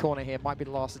 Yeah, late corner here might be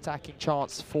the last attacking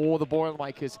chance for the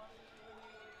Boilermakers.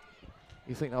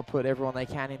 You think they'll put everyone they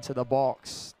can into the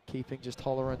box, keeping just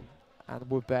Holleran and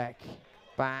Woodbeck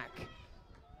back.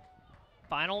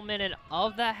 Final minute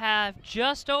of the half,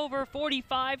 just over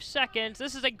 45 seconds.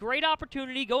 This is a great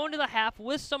opportunity, go into the half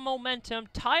with some momentum,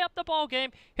 tie up the ball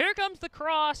game. Here comes the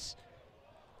cross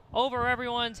over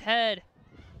everyone's head.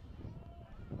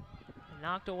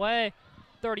 Knocked away.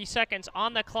 30 seconds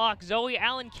on the clock. Zoe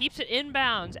Allen keeps it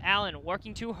inbounds. Allen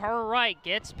working to her right,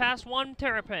 gets past one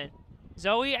Terrapin.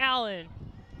 Zoe Allen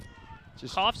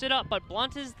just coughs it up, but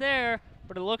Blunt is there.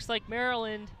 But it looks like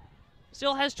Maryland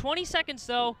still has 20 seconds,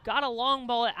 though. Got a long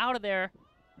ball out of there.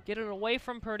 Get it away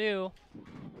from Purdue.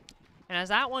 And as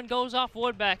that one goes off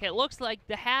Woodbeck, it looks like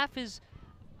the half is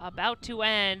about to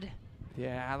end.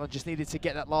 Yeah, Allen just needed to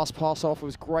get that last pass off. It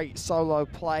was great solo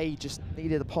play. Just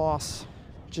needed a pass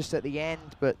just at the end.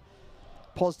 But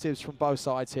positives from both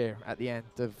sides here at the end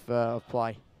of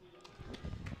play.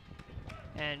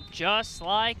 And just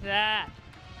like that,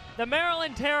 the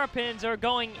Maryland Terrapins are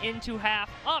going into half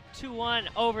up 2-1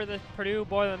 over the Purdue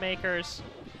Boilermakers.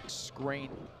 Screen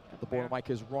the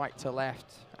Boilermakers right to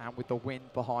left, and with the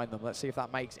wind behind them. Let's see if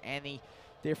that makes any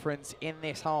difference in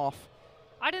this half.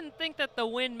 I didn't think that the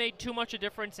wind made too much a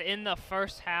difference in the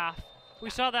first half. We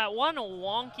saw that one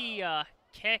wonky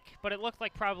kick, but it looked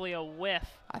like probably a whiff.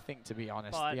 I think, to be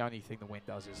honest, the only thing the wind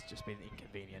does is just be an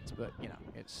inconvenience, but, you know,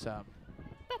 it's...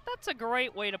 That's a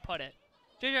great way to put it.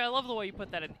 JJ, I love the way you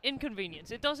put that in.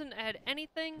 Inconvenience. It doesn't add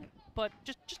anything, but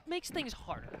just makes things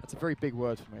harder. That's a very big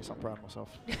word for me, so I'm proud of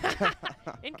myself.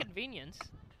 Inconvenience?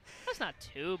 That's not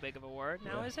too big of a word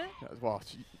now, is it? Well,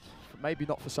 maybe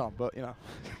not for some, but, you know.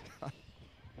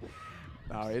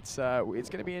 No, it's going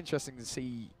to be interesting to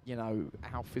see, you know,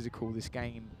 how physical this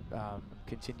game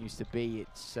continues to be.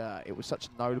 It was such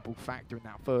a notable factor in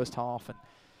that first half, and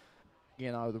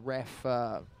you know, the ref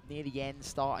near the end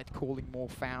started calling more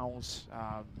fouls.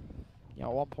 You know,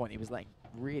 at one point he was letting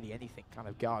really anything kind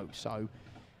of go. So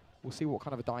we'll see what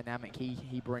kind of a dynamic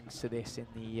he brings to this in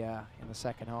the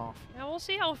second half. Yeah, we'll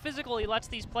see how physical he lets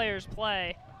these players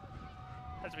play.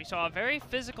 As we saw a very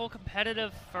physical,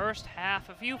 competitive first half.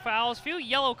 A few fouls, few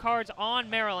yellow cards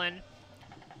on Maryland.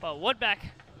 But Woodbeck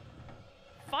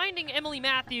finding Emily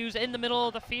Matthews in the middle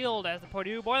of the field as the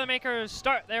Purdue Boilermakers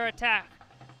start their attack.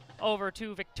 Over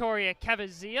to Victoria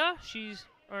Cavazia.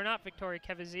 Or not Victoria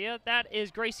Cavazia. That is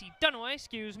Gracie Dunaway,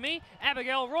 excuse me.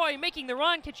 Abigail Roy making the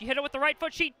run. Can she hit it with the right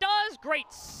foot? She does.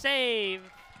 Great save.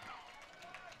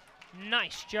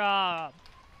 Nice job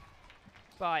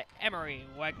by Emery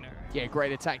Wegner. Yeah,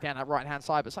 great attack down that right-hand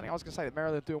side. But something I was going to say that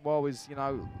Maryland are doing well is, you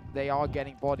know, they are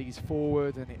getting bodies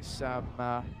forward, and it's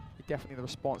definitely the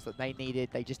response that they needed.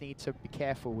 They just need to be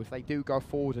careful if they do go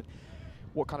forward. And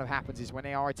what kind of happens is when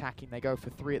they are attacking, they go for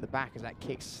three at the back as that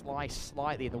kick slice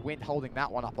slightly, and the wind holding that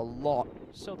one up a lot.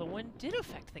 So the wind did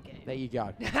affect the game. There you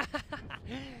go.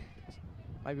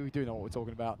 Maybe we do know what we're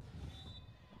talking about.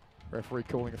 Referee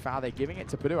calling a foul. They're giving it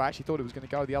to Purdue. I actually thought it was going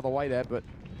to go the other way there, but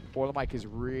Boilermakers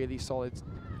really solid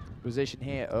position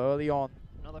here early on.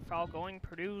 Another foul going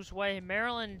Purdue's way.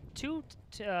 Maryland, two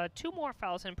more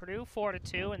fouls in Purdue,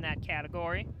 4-2 in that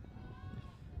category.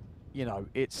 You know,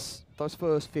 it's those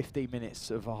first 15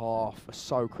 minutes of a half are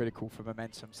so critical for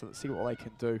momentum, so let's see what they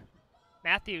can do.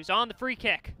 Matthews on the free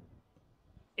kick.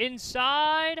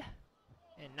 Inside.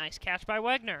 And nice catch by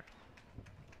Wegner.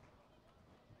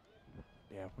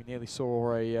 Yeah, we nearly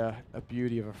saw a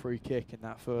beauty of a free kick in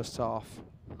that first half.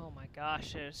 Oh my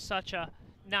gosh, it was such a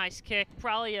nice kick.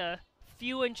 Probably a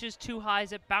few inches too high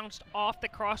as it bounced off the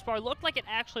crossbar. Looked like it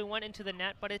actually went into the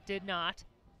net, but it did not.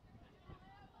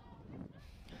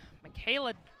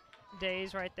 Michaela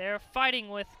Days right there, fighting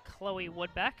with Chloe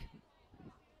Woodbeck.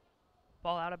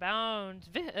 Ball out of bounds.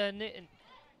 I'm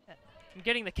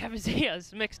getting the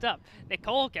Kevazias mixed up.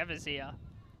 Nicole Kevazia.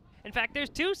 In fact, there's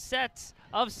two sets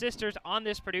of sisters on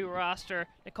this Purdue roster.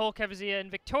 Nicole Kevazia and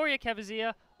Victoria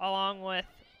Kevazia, along with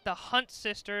the Hunt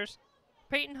sisters,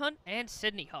 Peyton Hunt and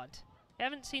Sydney Hunt.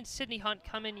 Haven't seen Sydney Hunt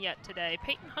come in yet today.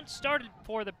 Peyton Hunt started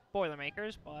for the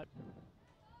Boilermakers, but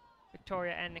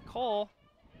Victoria and Nicole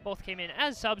both came in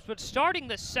as subs, but starting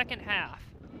the second half.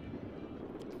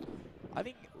 I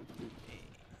think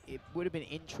it would have been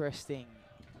interesting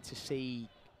to see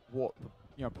what,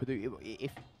 Purdue,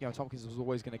 if Tompkins was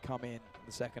always going to come in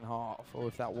the second half, or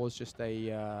if that was just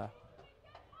a,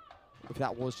 if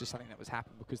that was just something that was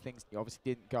happening, because things obviously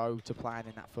didn't go to plan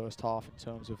in that first half in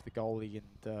terms of the goalie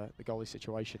and the goalie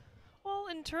situation. Well,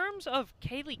 in terms of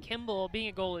Kaylee Kimball being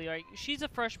a goalie, right, she's a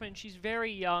freshman, she's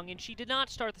very young, and she did not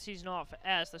start the season off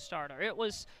as the starter. It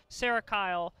was Sarah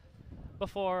Kyle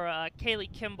before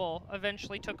Kaylee Kimball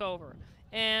eventually took over.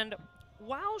 And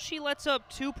while she lets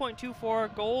up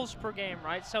 2.24 goals per game,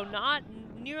 right, so not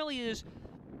nearly as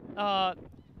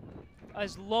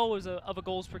low as of a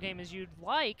goals per game as you'd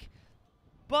like,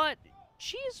 but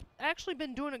she's actually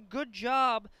been doing a good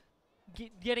job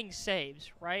getting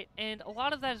saves, right? And a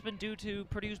lot of that has been due to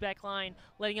Purdue's back line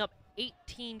letting up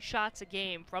 18 shots a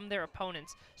game from their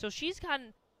opponents. So she's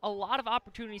gotten a lot of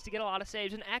opportunities to get a lot of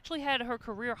saves, and actually had her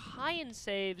career high in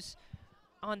saves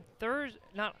on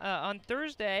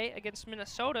Thursday against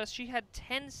Minnesota. She had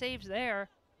 10 saves there,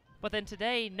 but then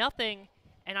today nothing.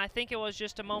 And I think it was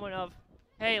just a moment of,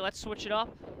 hey, let's switch it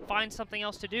up, find something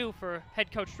else to do for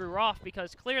head coach Drew Roth,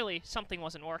 because clearly something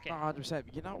wasn't working. 100%.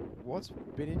 You know what's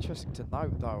been interesting to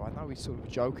note, though, I know he's sort of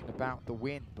joking about the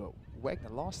win, but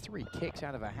Wegner, last 3 kicks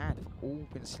out of her hand have all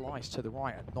been sliced to the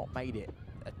right and not made it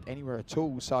anywhere at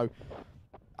all. So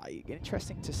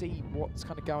interesting to see what's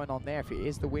kind of going on there, if it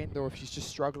is the wind or if she's just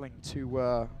struggling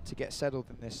to get settled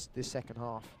in this second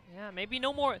half. Yeah, maybe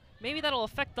no more. Maybe that'll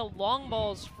affect the long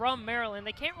balls from Maryland.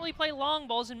 They can't really play long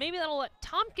balls, and maybe that'll let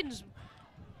Tompkins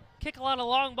kick a lot of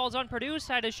long balls on Purdue's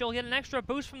side, as she'll get an extra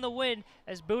boost from the wind,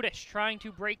 as Budish trying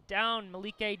to break down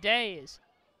Malike Days.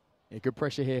 Yeah, good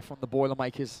pressure here from the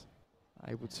Boilermakers,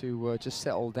 able to just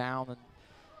settle down, and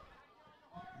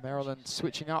Maryland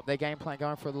switching up their game plan,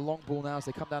 going for the long ball now as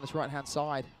they come down this right-hand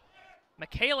side.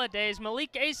 Michaela Days,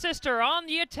 Malike's sister, on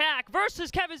the attack versus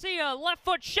Kevazia. Left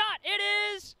foot shot. It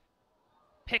is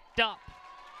picked up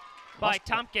by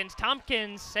Tompkins.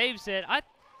 Tompkins saves it.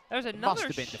 There's another. Must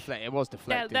have been deflected. It was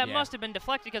deflected. That must have been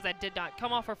deflected, because that did not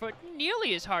come off her foot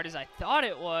nearly as hard as I thought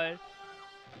it would.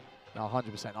 No,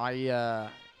 100%.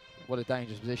 What a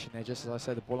dangerous position there. Just as I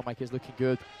said, the Boilermakers looking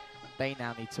good. They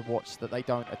now need to watch that they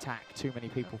don't attack too many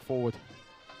people forward.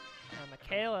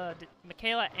 Michaela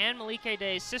and Malike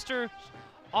Days, sisters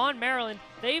on Maryland.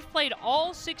 They've played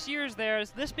all 6 years there,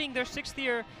 this being their 6th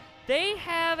year. They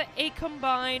have a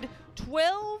combined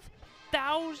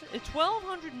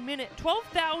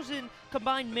 12,000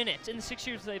 combined minutes in the 6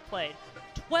 years they've played.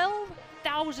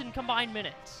 12,000 combined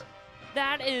minutes.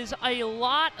 That is a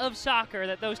lot of soccer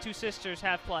that those two sisters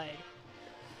have played.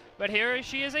 But here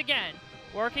she is again,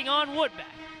 working on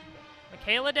Woodbeck.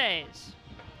 Michaela Days.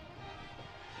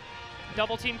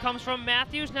 Double team comes from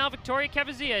Matthews, now Victoria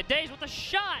Kevazia. Days with a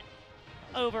shot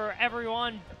over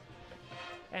everyone.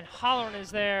 And Holloran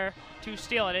is there to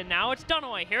steal it. And now it's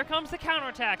Dunaway. Here comes the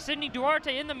counterattack. Sydney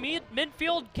Duarte in the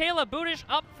midfield. Kayla Budish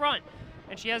up front.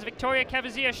 And she has Victoria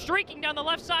Kevazia streaking down the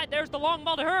left side. There's the long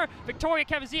ball to her. Victoria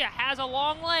Kevazia has a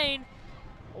long lane.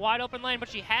 A wide open lane, but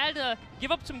she had to give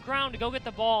up some ground to go get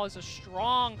the ball. It's a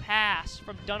strong pass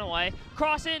from Dunaway.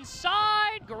 Cross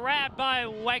inside, grabbed by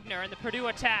Wegner, and the Purdue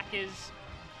attack is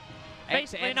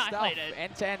basically annihilated.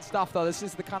 End-to-end stuff, though. This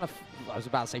is the kind of, I was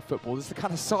about to say football, this is the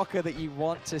kind of soccer that you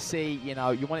want to see. You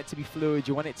know, you want it to be fluid,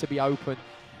 you want it to be open.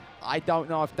 I don't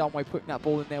know if Dunaway putting that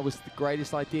ball in there was the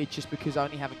greatest idea, just because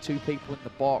only having 2 people in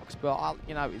the box, but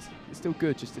it's still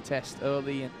good just to test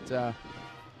early, and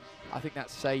I think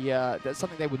that's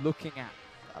something they were looking at.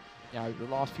 The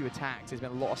last few attacks, there's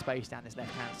been a lot of space down this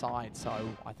left-hand side, so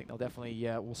I think they'll definitely,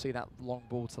 we'll see that long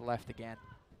ball to the left again.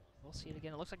 We'll see it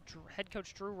again. It looks like head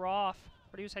coach Drew Roth,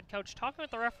 Purdue's head coach, talking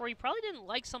with the referee. Probably didn't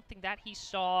like something that he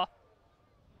saw.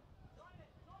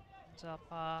 Ends up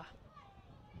not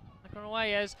going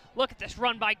away as, look at this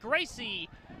run by Gracie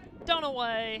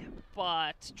Dunaway,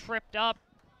 but tripped up.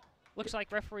 Looks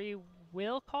like referee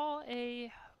will call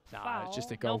a foul. It's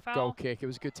just a No goal foul? kick. It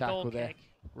was a good tackle Goal there. kick.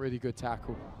 Really good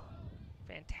tackle.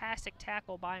 Fantastic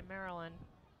tackle by Maryland.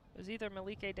 It was either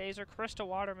Malike Days or Krista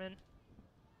Waterman.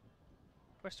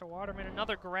 Krista Waterman,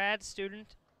 another grad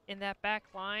student in that back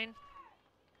line.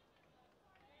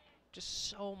 Just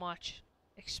so much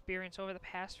experience over the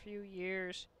past few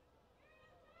years.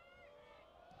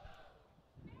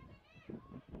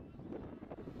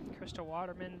 Krista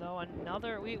Waterman, though,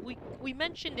 another. We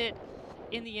mentioned it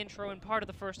in the intro and part of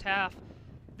the first half.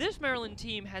 This Maryland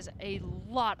team has a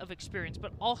lot of experience,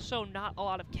 but also not a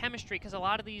lot of chemistry because a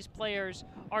lot of these players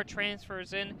are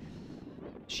transfers, and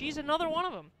she's another one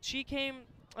of them. She came,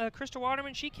 Krista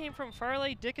Waterman, she came from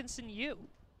Farley Dickinson U.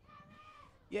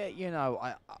 Yeah, you know,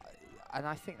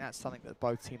 I think that's something that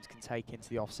both teams can take into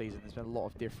the off-season. There's been a lot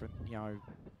of different, you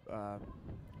know,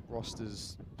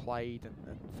 rosters played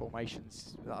and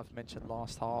formations that I've mentioned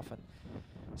last half, and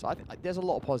so I think there's a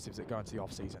lot of positives that go into the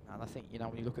off-season. And I think, you know,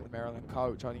 when you look at the Maryland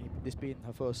coach, I think this being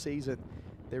her first season,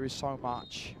 there is so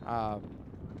much,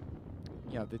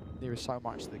 you know, there is so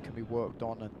much that can be worked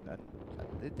on, and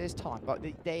there's time. But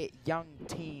they're young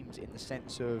teams in the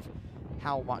sense of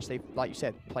how much they've, like you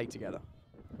said, played together.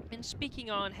 And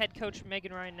speaking on head coach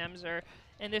Megan Ryan Nemser,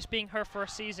 and this being her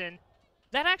first season,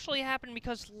 that actually happened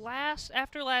because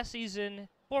after last season,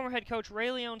 former head coach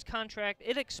Ray Leon's contract,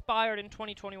 it expired in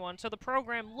 2021. So the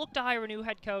program looked to hire a new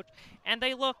head coach, and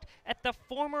they looked at the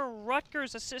former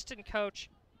Rutgers assistant coach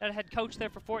that had coached there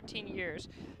for 14 years.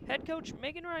 Head coach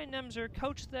Megan Ryan Nemser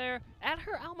coached there at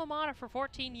her alma mater for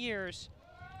 14 years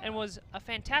and was a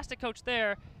fantastic coach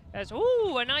there as,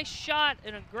 ooh, a nice shot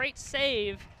and a great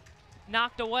save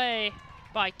knocked away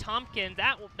by Tompkins.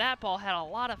 That ball had a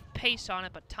lot of pace on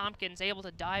it, but Tompkins able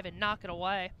to dive and knock it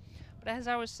away. But as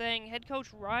I was saying, head coach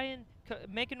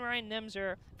Megan Ryan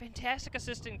Nemser, fantastic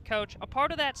assistant coach, a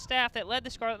part of that staff that led the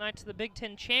Scarlet Knights to the Big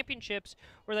Ten Championships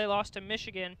where they lost to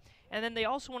Michigan. And then they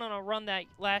also went on a run that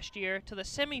last year to the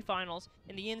semifinals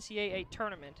in the NCAA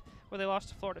tournament where they lost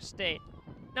to Florida State.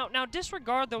 Now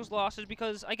disregard those losses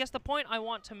because I guess the point I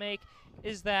want to make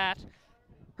is that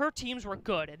her teams were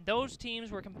good, and those teams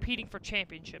were competing for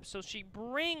championships. So she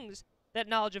brings that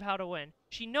knowledge of how to win.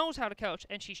 She knows how to coach,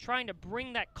 and she's trying to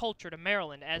bring that culture to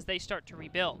Maryland as they start to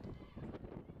rebuild.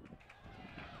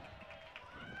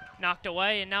 Knocked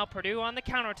away, and now Purdue on the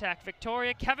counterattack.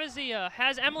 Victoria Cavazia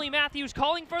has Emily Matthews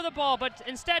calling for the ball, but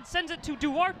instead sends it to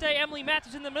Duarte. Emily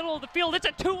Matthews in the middle of the field. It's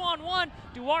a 2-on-1.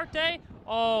 Duarte,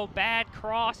 oh, bad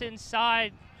cross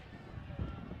inside.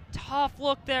 Tough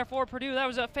look there for Purdue. That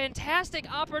was a fantastic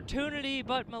opportunity,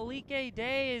 but Malike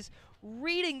Days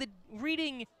reading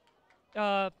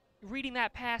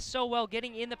that pass so well,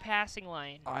 getting in the passing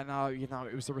lane. I know, you know,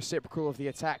 it was the reciprocal of the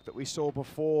attack that we saw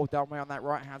before, down way on that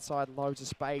right-hand side, loads of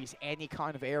space. Any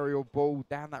kind of aerial ball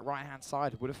down that right-hand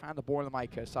side would have found the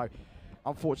Boilermaker. So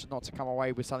unfortunate not to come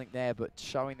away with something there, but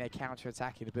showing their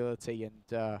counter-attacking ability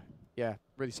and, yeah,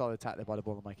 really solid attack there by the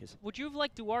Boilermakers. Would you have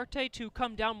liked Duarte to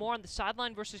come down more on the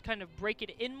sideline versus kind of break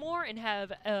it in more and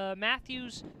have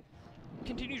Matthews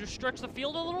continue to stretch the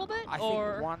field a little bit? I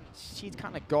think once she'd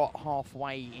kind of got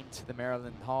halfway into the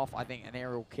Maryland half, I think an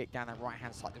aerial kick down that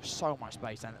right-hand side, there was so much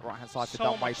space down that right-hand side for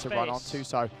Dunway to run onto.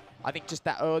 So I think just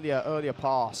that earlier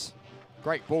pass.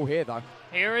 Great ball here, though.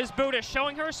 Here is Budish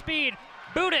showing her speed.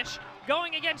 Budish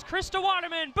going against Krista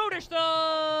Waterman. Budish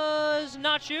does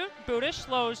not shoot. Budish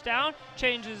slows down,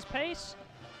 changes pace,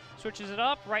 switches it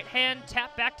up. Right hand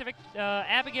tap back to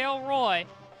Abigail Roy.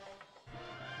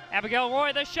 Abigail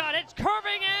Roy, the shot. It's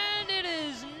curving and it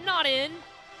is not in.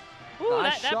 Ooh,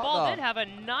 nice that ball though. did have a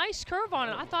nice curve on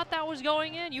it. I thought that was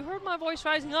going in. You heard my voice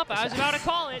rising up. I was about to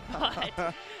call it,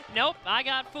 but nope, I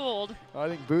got fooled. I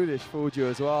think Budish fooled you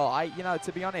as well. You know,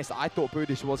 to be honest, I thought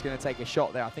Budish was going to take a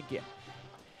shot there. I think it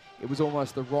was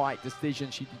almost the right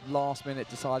decision. She last minute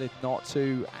decided not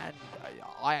to, and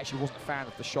I actually wasn't a fan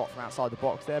of the shot from outside the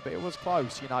box there, but it was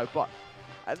close, you know. But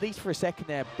at least for a second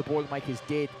there, the Boilermakers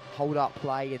did hold up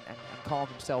play and calm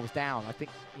themselves down. I think,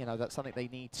 you know, that's something they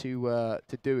need to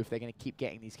do if they're going to keep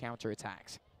getting these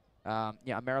counter-attacks.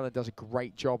 Yeah, Maryland does a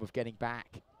great job of getting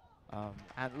back.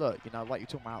 And look, you know, like you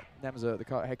were talking about Nemser,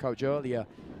 the head coach earlier,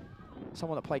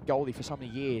 someone that played goalie for so many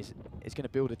years is going to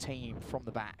build a team from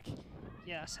the back.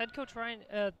 Yes, head coach Ryan,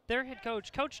 their head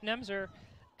coach, Coach Nemser,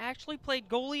 actually played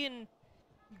goalie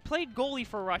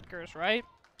for Rutgers, right?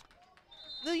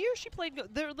 The year she played,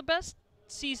 they're the best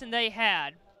season they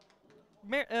had.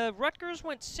 Rutgers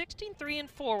went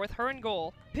 16-3-4 with her in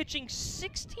goal, pitching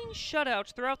 16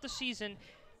 shutouts throughout the season.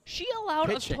 She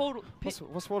allowed a total.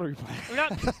 What are we playing?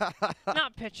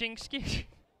 Not pitching. Excuse.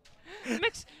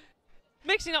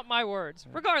 Mixing up my words,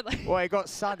 regardless. Well, it got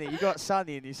sunny. You got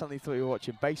sunny, and you suddenly thought you were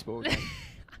watching baseball again.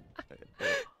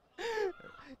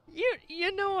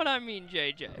 You know what I mean,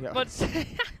 JJ. Yeah. But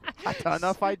I don't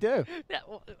know if I do.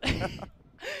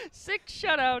 6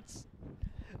 shutouts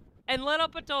and let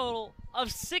up a total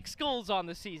of 6 goals on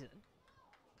the season.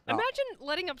 Oh. Imagine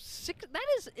letting up 6. That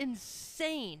is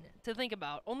insane to think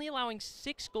about. Only allowing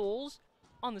 6 goals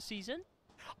on the season.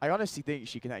 I honestly think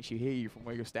she can actually hear you from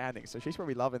where you're standing, so she's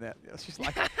probably loving it. She's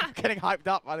like getting hyped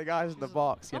up by the guys in the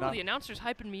box. You know? Oh, the announcer's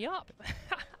hyping me up.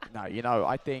 No, you know,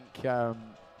 I think in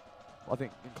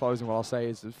closing what I'll say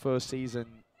is the first season,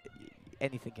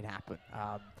 anything can happen.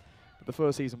 But the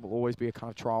first season will always be a kind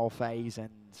of trial phase,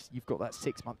 and you've got that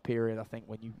 6-month period, I think,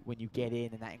 when you get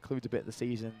in, and that includes a bit of the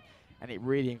season, and it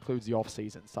really includes the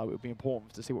off-season. So it would be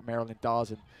important to see what Maryland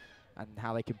does and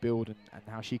how they can build and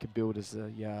how she can build as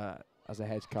a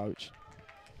head coach.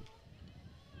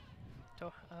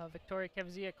 Victoria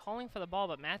Kevzia calling for the ball,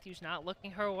 but Matthews not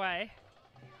looking her way.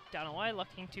 Dunaway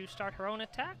looking to start her own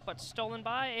attack, but stolen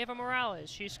by Ava Morales.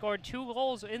 She scored 2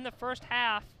 goals in the first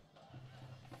half.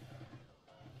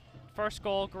 First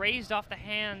goal grazed off the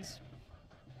hands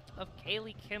of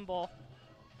Kaylee Kimball.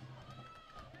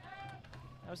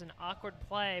 That was an awkward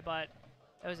play, but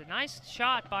it was a nice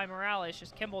shot by Morales.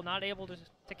 Just Kimball not able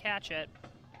to catch it.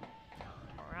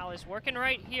 Morales working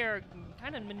right here,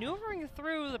 kind of maneuvering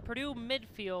through the Purdue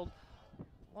midfield.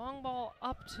 Long ball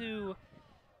up to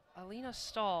Alina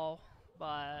Stahl,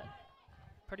 but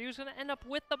Purdue's going to end up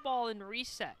with the ball in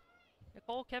reset.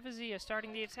 Nicole Kevizia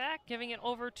starting the attack, giving it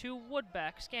over to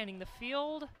Woodbeck, scanning the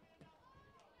field.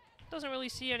 Doesn't really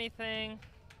see anything,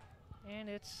 and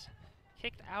it's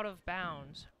kicked out of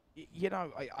bounds. You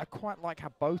know, I quite like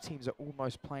how both teams are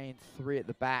almost playing 3 at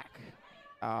the back.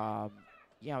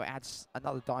 You know, it adds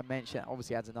another dimension,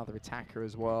 obviously adds another attacker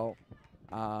as well.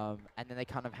 And then they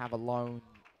kind of have a lone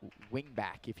wing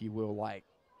back, if you will, like,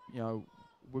 you know,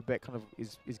 Woodbeck kind of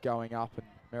is going up, and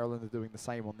Maryland are doing the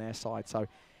same on their side. So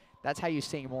that's how you're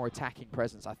seeing more attacking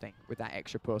presence, I think, with that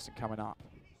extra person coming up.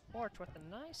 Porch with a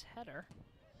nice header.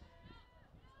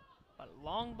 But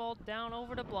long ball down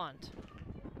over to Blunt.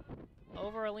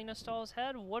 Over Alina Stahl's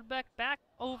head. Woodbeck back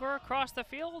over across the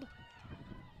field.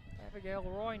 Abigail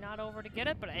Roy not over to get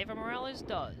it, but Ava Morales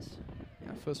does.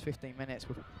 Yeah, first 15 minutes,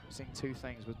 we're seeing 2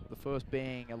 things. With the first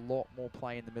being a lot more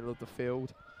play in the middle of the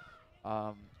field.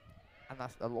 And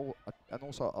that's and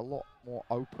also a lot more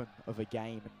open of a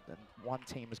game, and one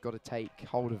team has got to take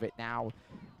hold of it now,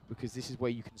 because this is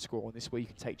where you can score, and this is where you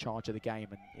can take charge of the game,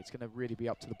 and it's going to really be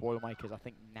up to the Boilermakers, I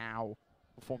think, now,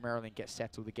 before Maryland gets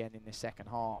settled again in the second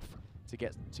half, to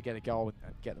get a goal and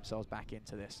get themselves back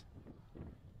into this.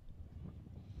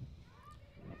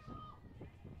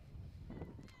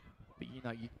 But you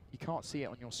know, you can't see it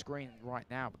on your screen right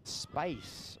now, but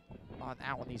space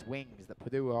out on these wings that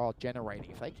Purdue are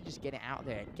generating, if they can just get it out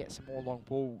there and get some more long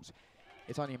balls,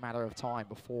 it's only a matter of time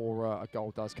before a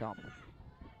goal does come.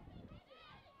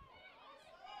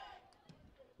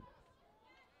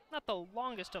 Not the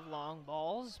longest of long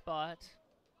balls, but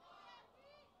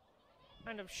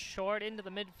kind of short into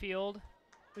the midfield.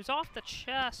 It was off the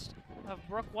chest of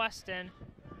Brooke Weston,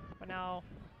 but now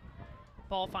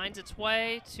ball finds its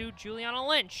way to Juliana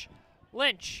Lynch.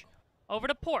 Lynch over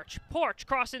to Porch. Porch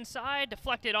cross inside,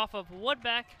 deflected off of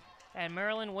Woodbeck, and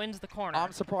Maryland wins the corner.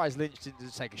 I'm surprised Lynch didn't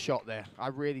just take a shot there. I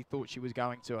really thought she was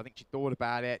going to. I think she thought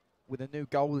about it. With a new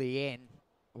goalie in,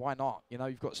 why not? You know,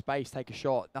 you've got space, take a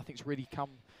shot. Nothing's really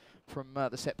come from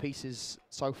the set pieces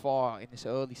so far in this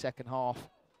early second half.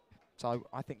 So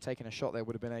I think taking a shot there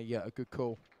would have been a good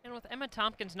call. And with Emma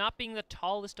Tompkins not being the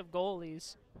tallest of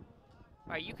goalies,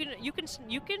 all right, you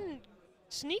can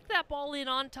sneak that ball in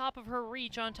on top of her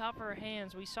reach, on top of her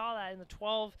hands. We saw that in the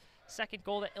 12-second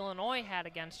goal that Illinois had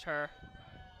against her.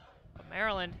 But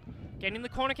Maryland getting the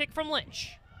corner kick from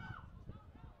Lynch.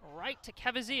 Right to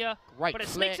Kevizia, Right, but it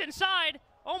flick. sneaks inside.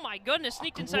 Oh my goodness,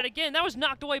 sneaked inside again. That was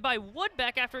knocked away by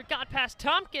Woodbeck after it got past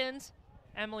Tompkins.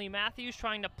 Emily Matthews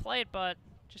trying to play it, but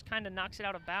just kind of knocks it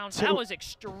out of bounds. That was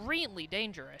extremely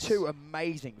dangerous. 2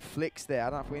 amazing flicks there. I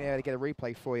don't know if we're able to get a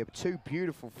replay for you, but 2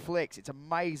 beautiful flicks. It's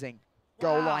amazing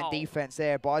goal line defense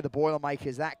there by the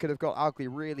Boilermakers. That could have got ugly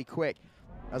really quick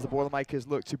as the Boilermakers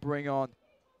look to bring on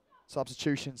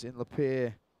substitutions in Lapeer.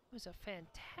 It was a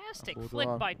fantastic flick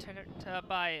by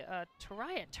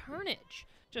Taraya Turnage.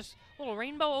 Just a little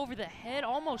rainbow over the head,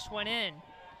 almost went in.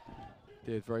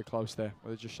 Did very close there.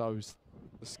 Well, it just shows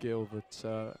the skill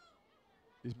that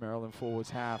these Maryland forwards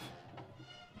have.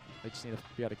 They just need to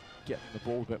be able to get the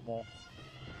ball a bit more.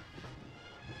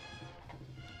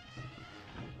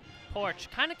 Porch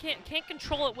kind of can't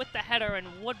control it with the header, and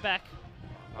Woodbeck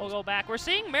will go back. We're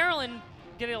seeing Maryland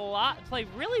getting play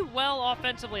really well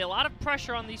offensively. A lot of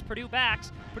pressure on these Purdue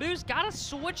backs. Purdue's got to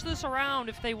switch this around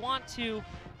if they want to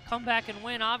come back and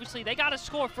win. Obviously, they got to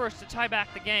score first to tie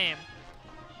back the game.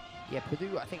 Yeah,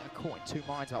 Purdue, I think, are caught in two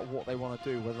minds about what they want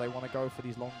to do, whether they want to go for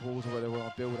these long balls or whether they want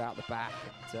to build out the back.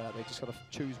 And they just got to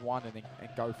choose one and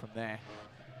go from there.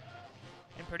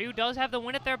 And Purdue does have the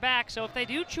win at their back, so if they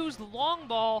do choose the long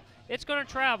ball, it's going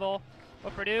to travel.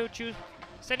 But Purdue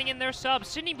sending in their subs.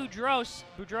 Sydney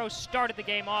Boudreau started the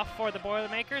game off for the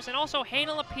Boilermakers, and also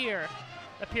Hannah Lapierre.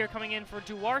 Lapierre coming in for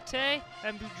Duarte,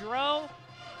 and Boudreau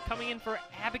coming in for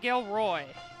Abigail Roy.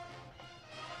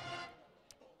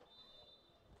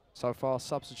 So far,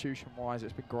 substitution-wise,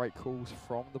 it's been great calls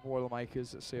from the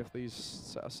Boilermakers. Let's see if these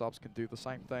set of subs can do the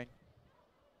same thing.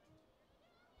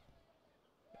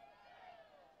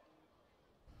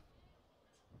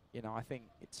 You know, I think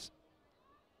it's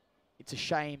a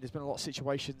shame. There's been a lot of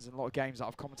situations and a lot of games that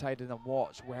I've commentated and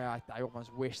watched where I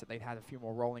almost wish that they'd had a few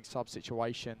more rolling sub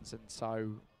situations, and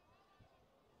so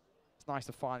it's nice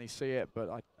to finally see it, but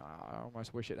I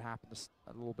almost wish it happened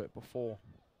a little bit before.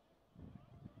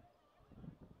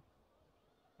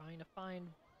 Trying to find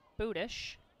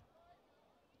Budish.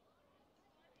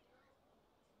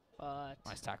 But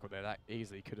nice tackle there. That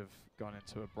easily could have gone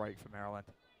into a break for Maryland.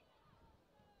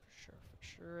 For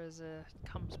sure, as it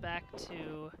comes back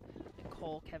to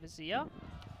Nicole Cavazia.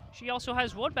 She also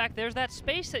has Woodback. There's that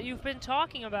space that you've been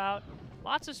talking about.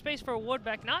 Lots of space for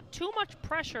Woodback. Not too much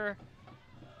pressure.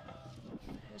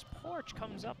 His Porch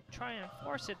comes up, try and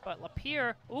force it, but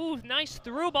Lapierre, ooh, nice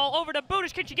through ball over to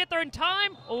Budish. Can she get there in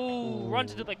time? Ooh,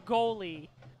 runs into the goalie.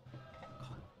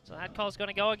 So that call's going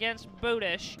to go against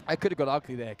Budish. I could have got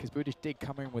ugly there because Budish did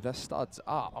come in with her studs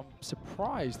up. I'm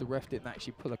surprised the ref didn't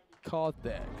actually pull a card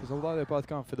there, because although they're both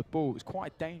going for the ball, it was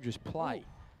quite a dangerous play.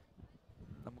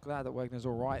 Ooh. I'm glad that Wagner's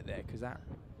all right there, because that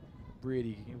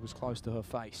really was close to her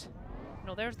face.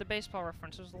 No, there's the baseball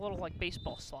reference. It was a little like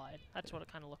baseball slide. That's what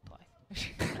it kind of looked like.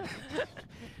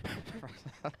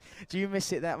 Do you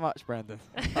miss it that much, Brandon?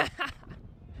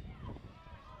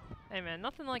 Hey man,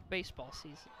 nothing like baseball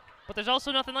season. But there's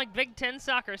also nothing like Big Ten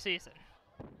soccer season.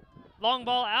 Long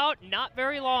ball out, not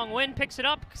very long. Wynn picks it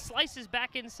up, slices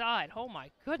back inside. Oh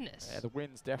my goodness. Yeah, the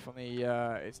wind's definitely,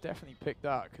 it's definitely picked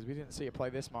up, because we didn't see it play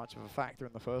this much of a factor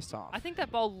in the first half. I think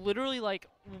that ball literally like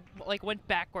went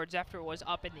backwards after it was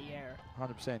up in the air.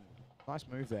 100%. Nice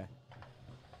move there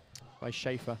by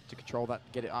Schaefer to control that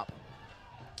and get it up.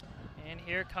 And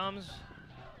here comes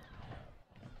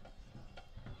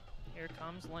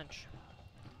Lynch.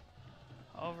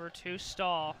 Over to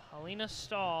Stahl. Alina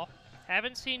Stahl.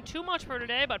 Haven't seen too much for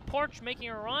today, but Porch making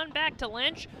a run back to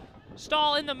Lynch.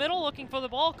 Stahl in the middle looking for the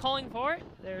ball, calling for it.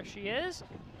 There she is.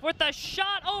 With the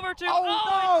shot over to...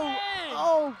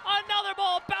 Oh! Another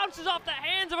ball bounces off the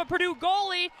hands of a Purdue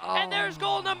goalie, and there's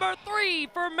goal number 3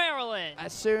 for Maryland.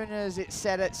 As soon as it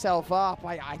set itself up,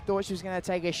 I thought she was going to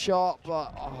take a shot,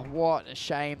 but what a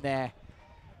shame there.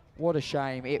 What a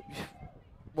shame.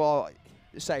 Well,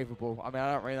 savable. I mean,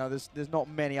 I don't really know. There's not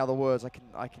many other words I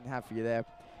can have for you there.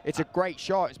 It's a great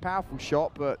shot. It's a powerful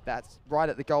shot, but that's right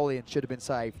at the goalie and should have been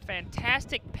saved.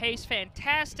 Fantastic pace,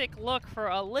 fantastic look for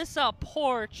Alyssa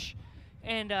Porch,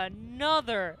 and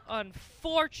another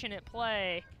unfortunate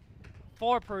play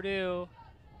for Purdue,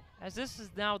 as this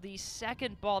is now the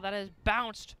second ball that has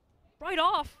bounced right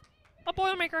off a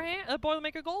Boilermaker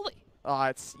goalie.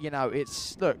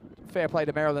 Look, fair play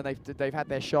to Maryland. They've had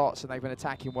their shots and they've been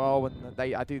attacking well, and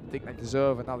I do think they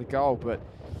deserve another goal, but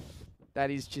that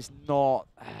is just not.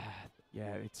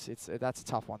 That's a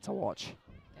tough one to watch.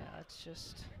 Yeah, it's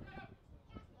just,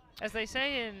 as they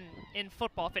say in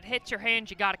football, if it hits your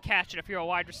hand, you got to catch it if you're a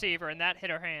wide receiver, and that hit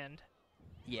her hand.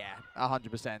 Yeah,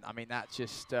 100%. I mean, that's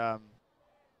just that's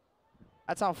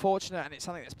unfortunate, and it's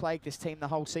something that's plagued this team the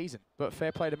whole season. But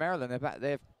fair play to Maryland.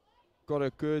 They've got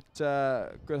a good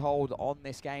hold on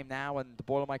this game now, and the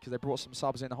Boilermakers, they brought some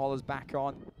subs in. Holler's back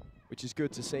on, which is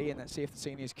good to see, and let's see if the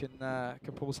seniors can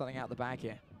pull something out of the bag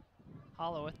here.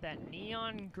 Holler with that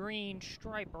neon green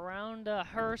stripe around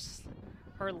her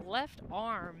left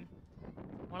arm.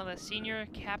 One of the senior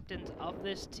captains of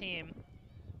this team.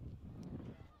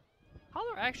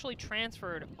 Holler actually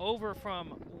transferred over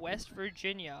from West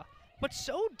Virginia, but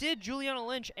so did Juliana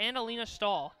Lynch and Alina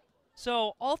Stahl.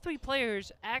 So all 3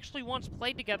 players actually once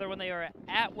played together when they were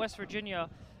at West Virginia,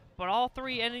 but all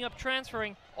 3 ending up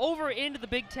transferring over into the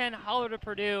Big Ten. Holler to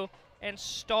Purdue, and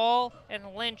Stahl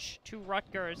and Lynch to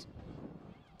Rutgers.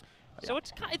 So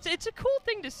it's a cool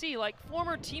thing to see, like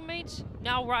former teammates,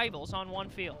 now rivals on one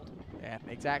field. Yeah,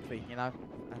 exactly. And I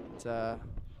don't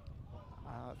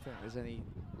think there's any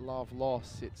love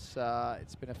lost. It's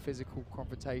been a physical,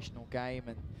 confrontational game,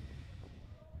 and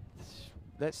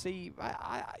let's see.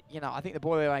 You know, I think the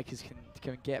Boilermakers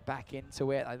can get back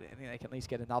into it. I think they can at least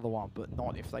get another one, but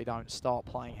not if they don't start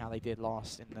playing how they did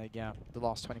last in the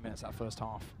last 20 minutes of that first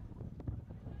half.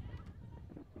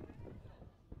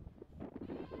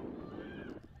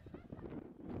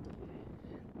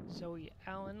 Zoe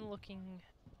Allen looking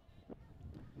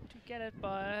to get it,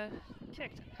 but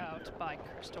kicked out by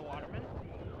Krista Waterman.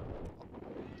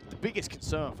 The biggest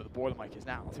concern for the Boilermakers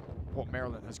now, I think what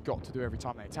Maryland has got to do every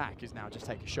time they attack is now just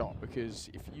take a shot, because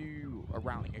if you are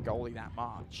rounding a goalie that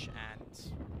much and,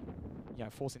 you know,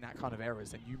 forcing that kind of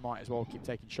errors, then you might as well keep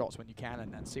taking shots when you can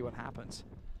and see what happens.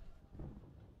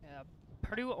 Yeah,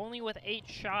 Purdue only with 8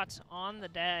 shots on the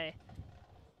day.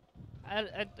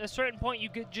 At a certain point, you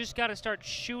just got to start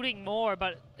shooting more,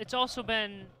 but it's also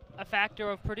been a factor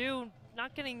of Purdue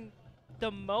not getting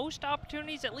the most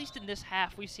opportunities, at least in this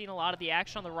half. We've seen a lot of the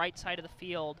action on the right side of the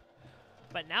field.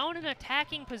 But now in an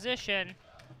attacking position,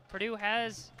 Purdue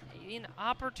has an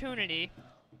opportunity.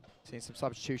 Seeing some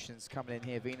substitutions coming in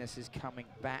here. Venus is coming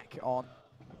back on.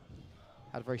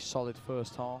 Had a very solid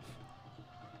first half.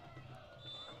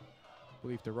 I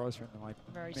believe DeRosa in the line.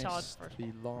 Very solid first.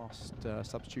 The last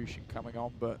substitution coming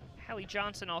on, but Hallie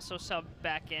Johnson also subbed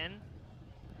back in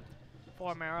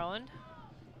for Maryland.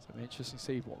 So it'll be interesting to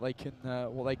see what they can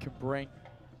bring.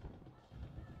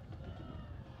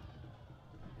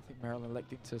 I think Maryland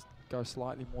electing to go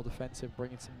slightly more defensive,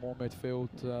 bringing some more midfield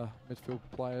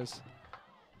players.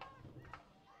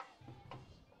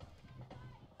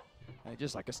 And it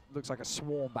just looks like a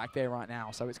swarm back there right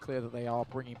now. So it's clear that they are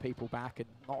bringing people back and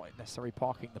not necessarily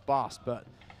parking the bus, but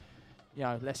you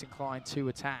know, less inclined to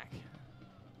attack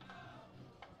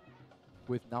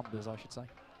with numbers, I should say.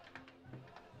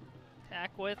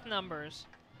 Attack with numbers.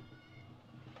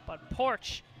 But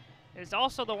Porch is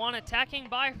also the one attacking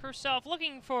by herself,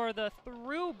 looking for the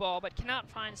through ball, but cannot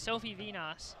find Sophie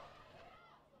Vinas.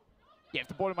 Yeah, if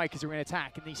the Boilermakers are in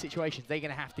attack in these situations, they're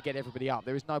going to have to get everybody up.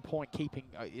 There is no point keeping,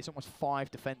 it's almost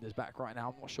 5 defenders back right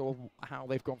now. I'm not sure how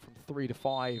they've gone from 3 to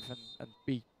 5 and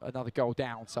be another goal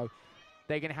down. So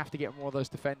they're going to have to get more of those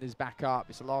defenders back up.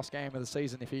 It's the last game of the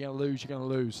season. If you're going to lose, you're going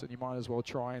to lose. And you might as well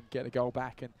try and get a goal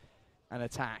back and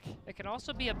attack. It can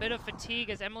also be a bit of fatigue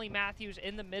as Emily Matthews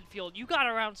in the midfield. You got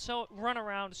to run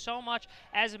around so much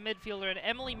as a midfielder, and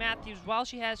Emily Matthews, while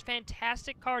she has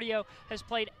fantastic cardio, has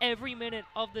played every minute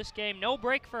of this game. No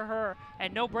break for her,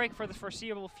 and no break for the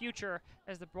foreseeable future,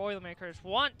 as the Boilermakers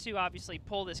want to obviously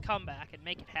pull this comeback and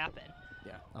make it happen.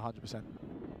 Yeah, 100%.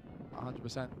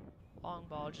 100%. Long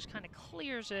ball just kind of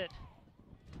clears it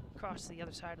across the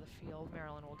other side of the field.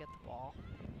 Maryland will get the ball.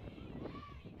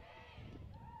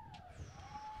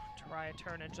 Raya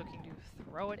Turnage looking to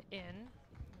throw it in.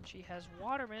 She has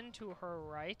Waterman to her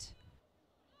right,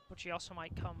 but she also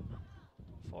might come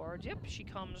forward. Yep, she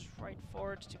comes right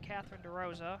forwards to Catherine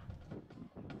DeRosa.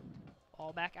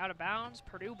 Ball back out of bounds.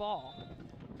 Purdue ball.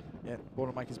 Yeah,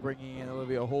 Boilermakers bringing in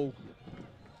Olivia Hall.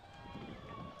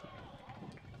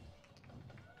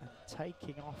 And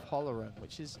taking off Holleran,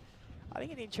 which is, I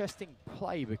think, an interesting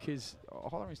play, because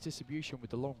Holleran's distribution with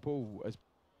the long ball has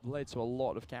led to a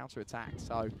lot of counter-attack.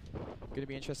 So going to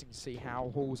be interesting to see how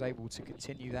Hall's able to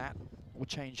continue that or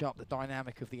change up the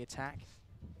dynamic of the attack.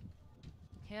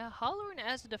 Yeah, Holleran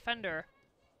as a defender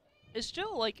is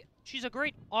still, like, she's a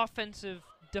great offensive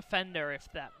defender, if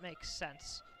that makes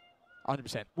sense.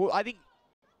 100%. Well, I think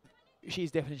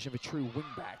she's the definition of a true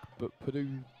wing-back, but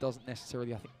Purdue doesn't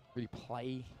necessarily, I think, really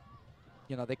play.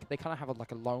 You know, they kind of have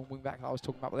like a lone wing-back that I was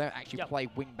talking about, but they don't actually play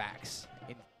wing-backs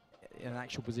in an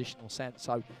actual positional sense.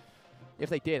 So if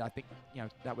they did, I think, you know,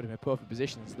 that would have been a perfect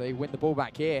position. So they win the ball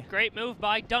back here. Great move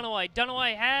by Dunaway.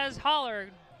 Dunaway has Holler,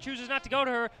 chooses not to go to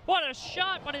her. What a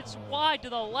shot, but it's wide to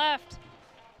the left.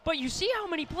 But you see how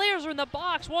many players are in the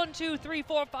box. 1, 2, 3,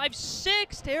 4, 5,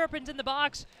 6 Terrapins in the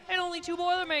box, and only 2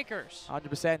 Boilermakers.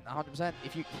 100%, 100%.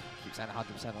 If you keep saying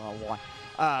 100%, I don't know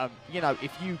why. You know,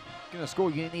 if you're going to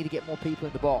score, you need to get more people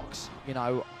in the box. You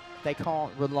know, they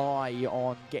can't rely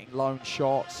on getting lone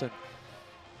shots and,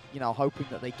 you know, hoping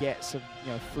that they get some,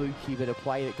 you know, fluky bit of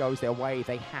play that goes their way.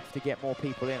 They have to get more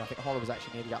people in. I think Holler was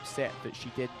actually nearly upset that she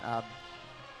didn't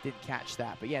catch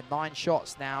that. But yeah, 9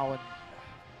 shots now, and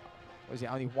what is it,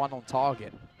 only 1 on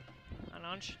target.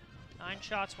 9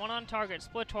 shots, 1 on target.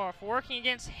 Splittorff working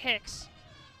against Hicks.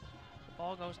 The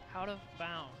ball goes out of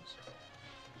bounds.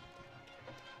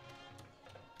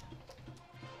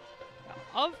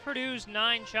 Now, of Purdue's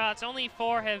 9 shots, only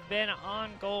 4 have been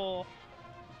on goal.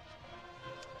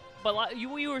 But like you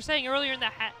were saying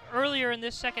earlier in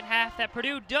this second half that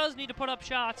Purdue does need to put up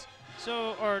shots,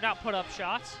 or not put up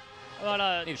shots,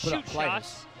 but shoot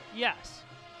shots. Yes,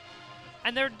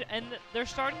 and they're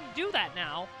starting to do that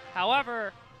now.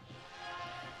 However,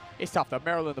 it's tough though.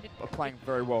 Maryland are playing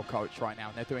very well coached right now,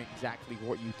 and they're doing exactly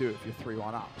what you do if you're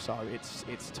 3-1 up. So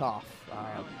it's tough.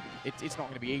 It's not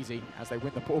going to be easy as they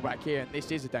win the ball back here, and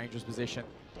this is a dangerous position.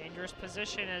 Dangerous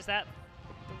position as that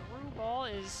through ball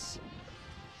is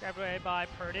grabbed away by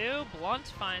Purdue. Blunt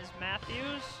finds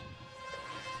Matthews.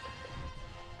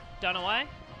 Dunaway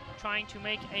trying to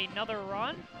make another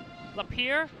run.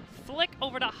 Lapierre flick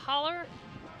over to Holler,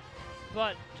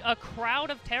 but a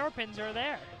crowd of Terrapins are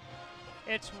there.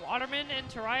 It's Waterman and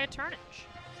Taraya Turnage.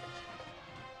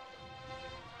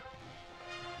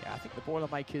 Yeah, I think the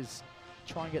Boilermakers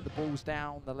try and get the balls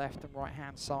down the left and right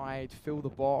hand side, fill the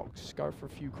box, go for a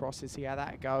few crosses, see how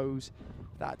that goes.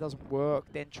 If that doesn't work,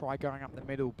 then try going up the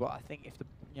middle. But I think if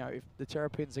the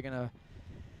Terrapins are going to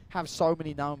have so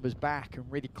many numbers back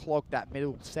and really clog that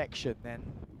middle section, then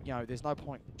there's no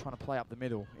point trying to play up the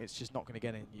middle. It's just not going to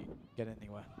get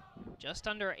anywhere. Just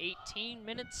under 18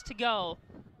 minutes to go.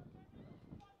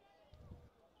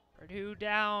 Purdue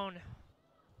down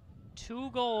 2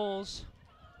 goals.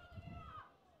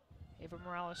 Ava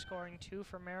Morales scoring 2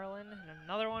 for Maryland, and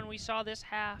another one we saw this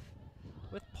half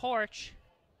with Porch.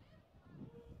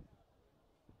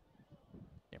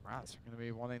 Yeah, Morales going to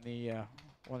be wanting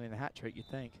the hat trick, you'd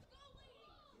think.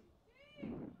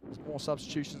 As more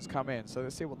substitutions come in, so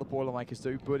let's see what the Boilermakers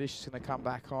do. Buddish is going to come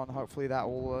back on. Hopefully that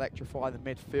will electrify the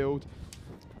midfield,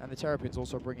 and the Terrapins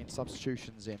also bringing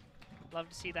substitutions in. Love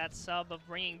to see that sub of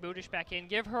bringing Budish back in.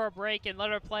 Give her a break and let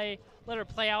her play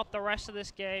out the rest of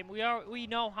this game. We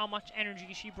know how much energy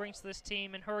she brings to this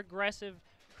team and her aggressive,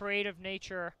 creative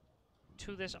nature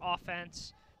to this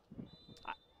offense.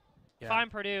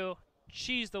 Fine Purdue,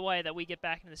 she's the way that we get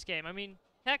back into this game. I mean,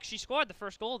 heck, she scored the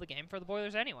first goal of the game for the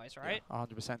Boilers anyways, right? Yeah,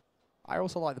 100%. I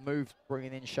also like the move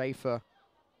bringing in Schaefer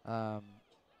for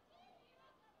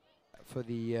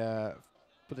the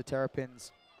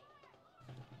Terrapins.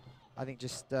 I think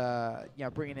just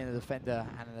bringing in a defender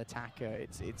and an attacker,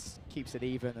 it's keeps it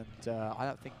even, and I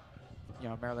don't think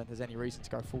Maryland has any reason to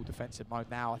go full defensive mode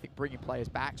now. I think bringing players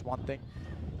back is one thing.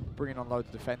 Bringing on loads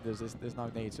of defenders, there's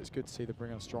no need. So it's good to see them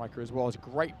bring on a striker as well. It's a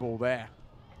great ball there.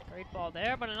 Great ball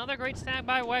there, but another great snag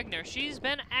by Wegner. She's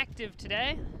been active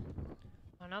today.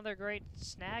 Another great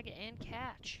snag and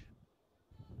catch.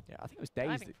 Yeah, I think it was Days.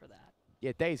 Diving for that.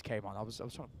 Yeah, Days came on. I was trying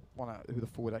to find out who the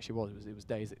forward actually was. It was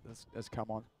Days that has come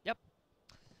on. Yep.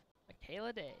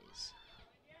 Michaela Days.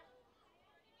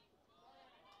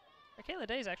 Michaela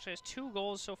Days actually has 2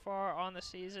 goals so far on the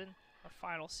season, our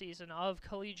final season of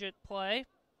collegiate play.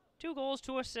 2 goals,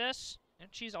 2 assists, and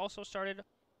she's also started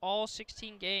all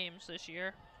 16 games this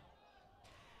year.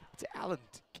 Allen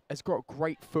has got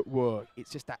great footwork. It's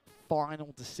just that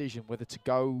final decision whether to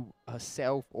go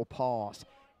herself or pass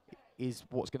is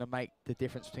what's going to make the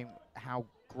difference between how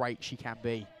great she can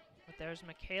be. But there's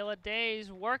Michaela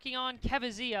Days working on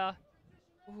Kevizia.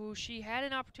 Ooh, she had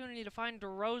an opportunity to find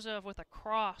DeRosa with a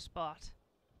cross, but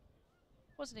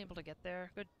wasn't able to get there.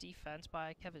 Good defense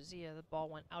by Kevizia. The ball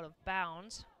went out of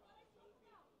bounds.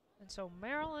 And so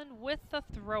Maryland with the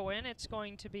throw-in, it's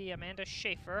going to be Amanda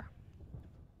Schaefer.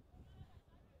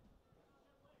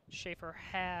 Schaefer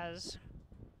has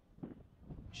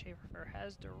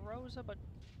DeRosa, but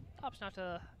opts not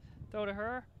to throw to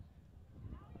her.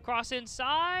 Cross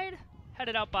inside,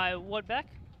 headed out by Woodbeck.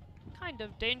 Kind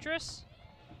of dangerous.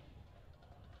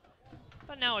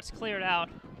 But now it's cleared out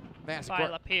by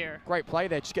Lapierre. Great play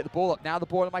there. Just get the ball up. Now the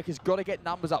Boilermakers got to get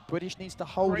numbers up. British needs to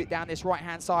hold it down this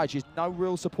right-hand side. She's no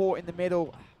real support in the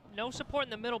middle. No support in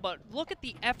the middle, but look at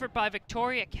the effort by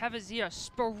Victoria Kevizia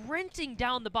sprinting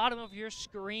down the bottom of your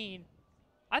screen.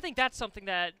 I think that's something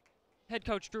that head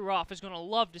coach Drew Roth is going to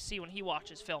love to see when he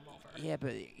watches film over. Yeah,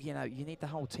 but, you need the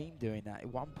whole team doing that.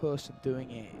 One person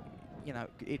doing it,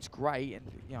 it's great,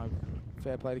 and,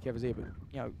 fair play to Kevizia,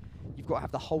 but, you've got to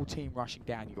have the whole team rushing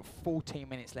down. You've got 14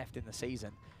 minutes left in the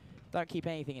season. Don't keep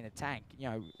anything in the tank.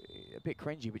 A bit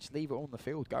cringy, but just leave it on the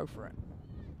field. Go for it.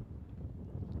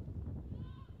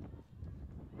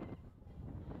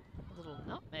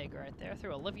 Nutmeg right there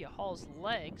through Olivia Hall's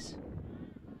legs.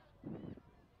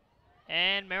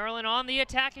 And Maryland on the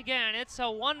attack again. It's a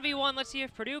 1v1. Let's see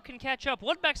if Purdue can catch up.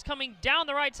 Woodbeck's coming down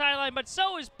the right sideline, but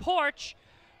so is Porch.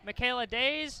 Michaela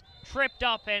Days tripped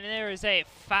up, and there is a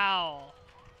foul.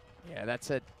 Yeah, that's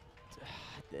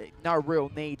no real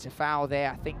need to foul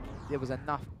there. I think there was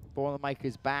enough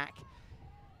Boilermakers back.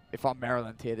 If I'm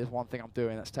Maryland here, there's one thing I'm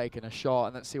doing. That's taking a shot,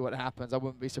 and let's see what happens. I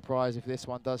wouldn't be surprised if this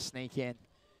one does sneak in.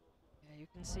 You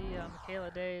can see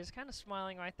Michaela Days kind of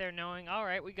smiling right there, knowing, all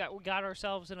right, we got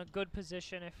ourselves in a good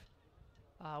position if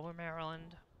we're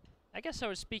Maryland. I guess I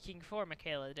was speaking for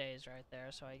Michaela Days right there,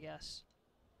 so I guess,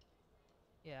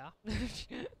 yeah.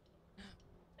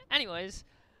 Anyways,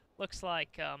 looks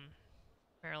like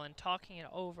Maryland talking it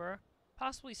over.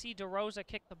 Possibly see DeRosa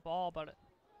kick the ball, but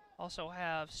also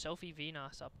have Sophie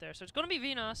Vinas up there. So it's going to be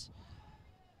Vinas.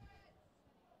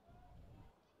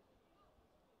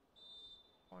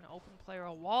 For an open player,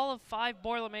 a wall of 5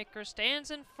 Boilermakers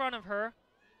stands in front of her.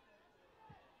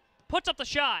 Puts up the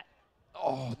shot.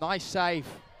 Oh, nice save.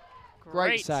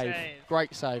 Great save.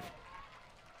 Great save.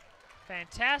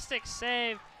 Fantastic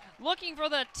save. Looking for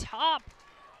the top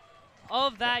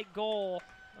of that goal,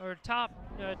 or top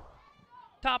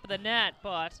of the net,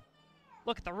 but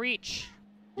look at the reach.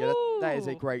 Yeah, that is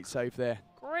a great save there.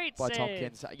 Great by save.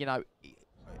 Tompkins. You know,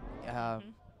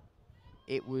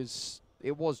 it was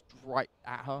right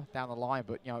at her down the line,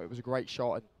 but you know, it was a great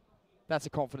shot, and that's a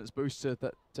confidence booster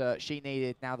that she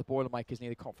needed. Now the Boilermakers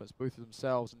need a confidence booster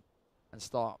themselves and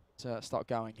start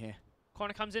going here.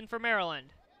 Corner comes in for Maryland.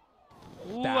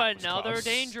 Ooh, That was another close.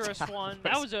 dangerous one.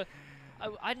 That was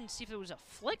I didn't see if it was a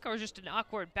flick or just an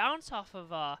awkward bounce off the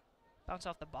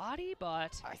body,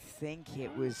 but I think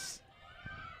it was.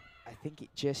 I think it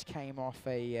just came off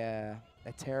a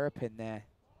Terrapin there.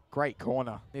 Great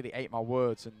corner. Nearly ate my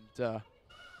words and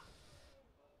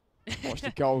watched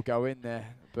the goal go in there.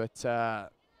 But the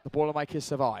Boilermakers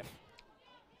survive.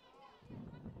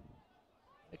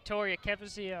 Victoria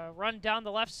Kevizia run down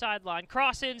the left sideline.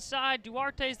 Cross inside.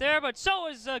 Duarte's there, but so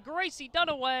is Gracie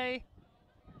Dunaway.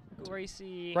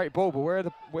 Gracie. Great ball,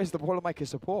 but where's the Boilermakers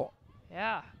support?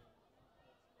 Yeah.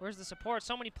 Where's the support?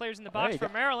 So many players in the box for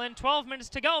Maryland. 12 minutes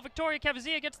to go. Victoria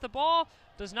Kevizia gets the ball.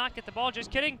 Does not get the ball. Just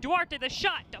kidding. Duarte, the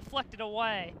shot deflected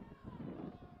away.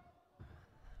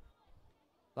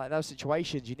 Like those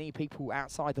situations, you need people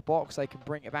outside the box. They can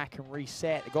bring it back and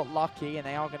reset. They got lucky, and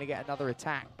they are going to get another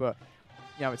attack. But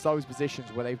you know, it's those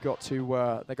positions where they've got to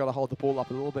hold the ball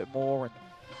up a little bit more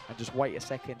and just wait a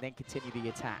second, then continue the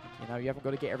attack. You know, you haven't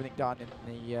got to get everything done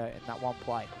in that one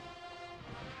play.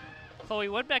 Chloe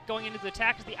Woodbeck going into the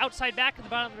attack is the outside back at the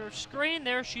bottom of her screen.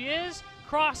 There she is.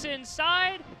 Cross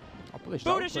inside.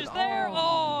 Budish is there.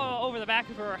 Oh, over the back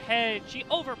of her head. She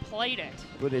overplayed it.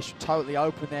 Budish totally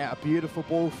open there. A beautiful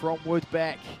ball from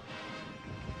Woodbeck.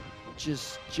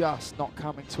 Just not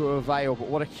coming to avail. But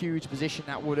what a huge position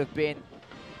that would have been.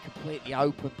 Completely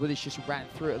open. Budish just ran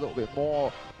through it a little bit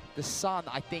more. The sun,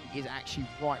 I think, is actually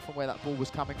right from where that ball was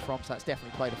coming from, so that's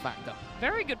definitely played a factor.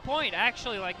 Very good point,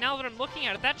 actually. Like, now that I'm looking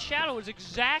at it, that shadow is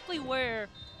exactly where,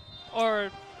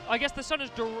 or I guess the sun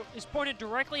is pointed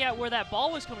directly at where that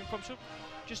ball was coming from. So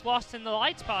just lost in the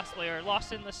lights, possibly, or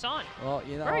lost in the sun. Well,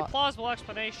 you know, very plausible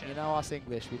explanation. You know us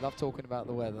English, we love talking about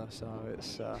the weather, so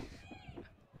it's...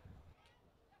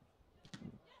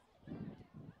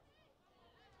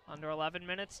 Under 11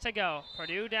 minutes to go.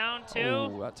 Purdue down 2.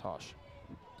 Oh, that's harsh.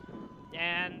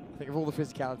 And I think of all the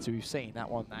physicality we've seen, that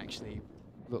one actually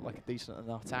looked like a decent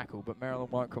enough tackle, but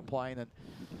Maryland won't complain, and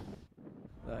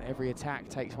every attack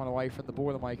takes one away from the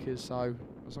Boilermakers, so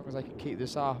as long as they can keep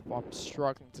this up, I'm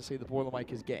struggling to see the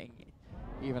Boilermakers getting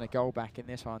even a goal back in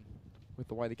this one with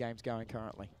the way the game's going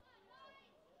currently.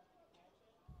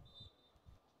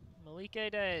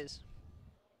 Malike Days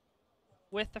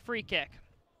with the free kick.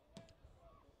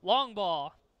 Long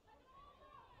ball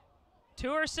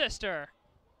to her sister.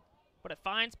 But it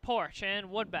finds Porch and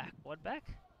Woodbeck. Woodbeck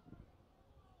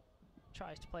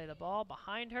tries to play the ball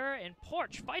behind her, and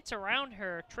Porch fights around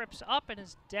her, trips up and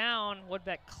is down.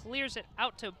 Woodbeck clears it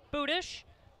out to Budish.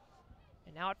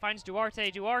 And now it finds Duarte.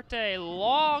 Duarte,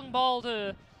 long ball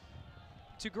to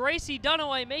Gracie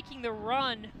Dunaway, making the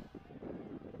run.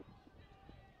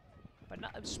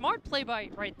 But smart play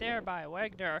right there by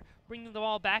Wagner, bringing the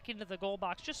ball back into the goal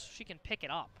box just so she can pick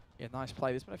it up. Yeah, nice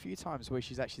play. There's been a few times where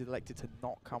she's actually elected to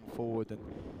not come forward, and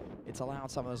it's allowed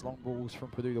some of those long balls from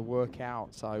Purdue to work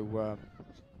out. So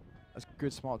that's a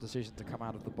good, smart decision to come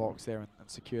out of the box there and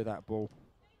secure that ball.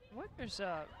 Wagner's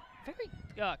a very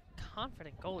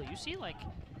confident goalie. You see, like,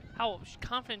 how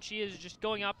confident she is just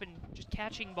going up and just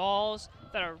catching balls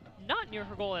that are not near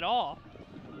her goal at all.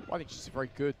 Well, I think she's a very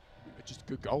good, just a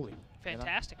good goalie.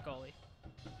 Fantastic goalie.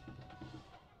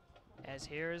 As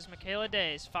here is Michaela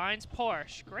Days, finds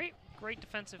Porsche. Great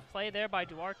defensive play there by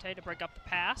Duarte to break up the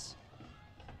pass.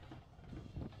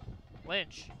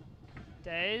 Lynch,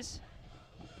 Days,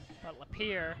 but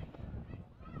Lapierre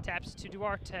taps to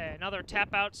Duarte. Another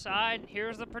tap outside, and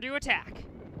here's the Purdue attack.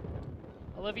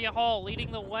 Olivia Hall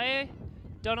leading the way.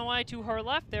 Dunaway to her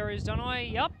left, there is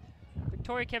Dunaway, yup.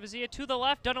 Victoria Kevizia to the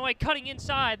left, Dunaway cutting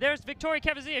inside. There's Victoria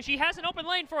Kevizia, she has an open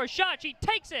lane for a shot, she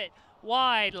takes it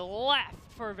wide left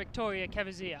for Victoria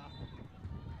Kevizia.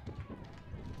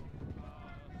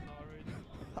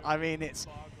 I mean, it's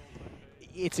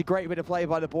a great bit of play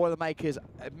by the Boilermakers.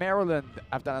 Maryland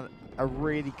have done a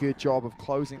really good job of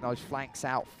closing those flanks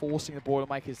out, forcing the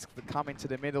Boilermakers to come into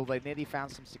the middle. They nearly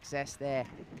found some success there.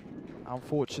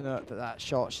 Unfortunate that that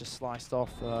shot's just sliced off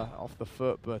the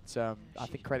foot, but I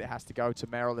think credit has to go to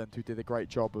Maryland, who did a great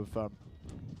job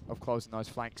of closing those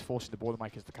flanks, forcing the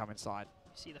Boilermakers to come inside.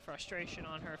 You see the frustration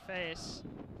on her face.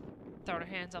 Throwing her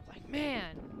hands up like,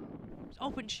 man,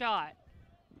 open shot.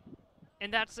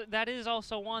 And that is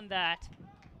also one that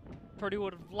Purdue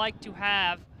would have liked to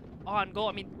have on goal.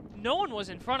 I mean, no one was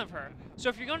in front of her. So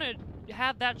if you're going to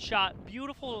have that shot,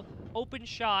 beautiful open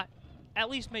shot, at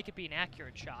least make it be an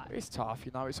accurate shot. It's tough,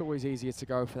 you know. It's always easier to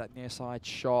go for that near side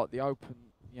shot. The open,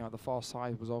 you know, the far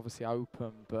side was obviously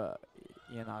open, but,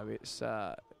 you know, it's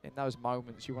in those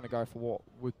moments you want to go for what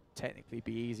would technically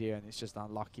be easier, and it's just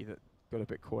unlucky that got a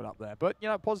bit caught up there. But, you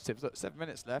know, positives. Look, 7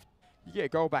 minutes left. You get a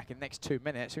goal back in the next 2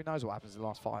 minutes. Who knows what happens in the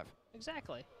last 5?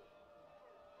 Exactly.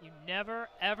 You never,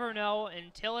 ever know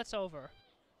until it's over.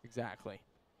 Exactly.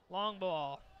 Long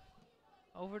ball.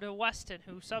 Over to Weston,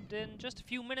 who subbed in just a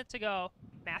few minutes ago.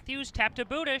 Matthews tapped to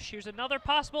Budish. Here's another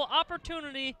possible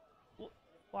opportunity.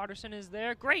 Watterson is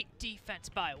there. Great defense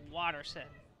by Waterman,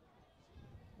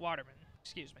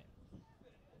 excuse me.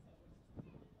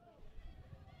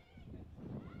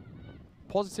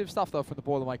 Positive stuff, though, from the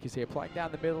Boilermakers here. Playing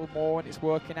down the middle more, and it's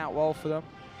working out well for them.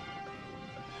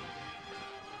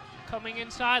 Coming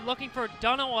inside, looking for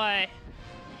Dunaway.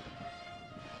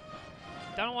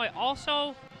 Dunaway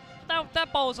also...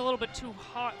 That ball was a little bit too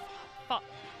high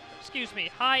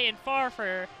and far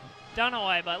for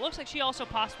Dunaway, but it looks like she also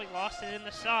possibly lost it in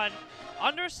the sun.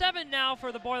 Under 7 now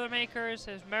for the Boilermakers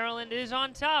as Maryland is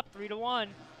on top, 3-1.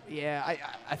 Yeah,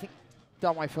 I think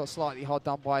Dunaway felt slightly hard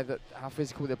done by how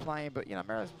physical they're playing, but, you know,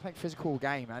 Maryland's playing a physical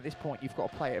game. At this point, you've got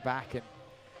to play it back, and,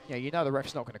 you know the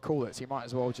ref's not going to call it, so you might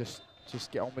as well just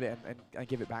get on with it and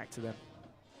give it back to them.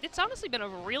 It's honestly been a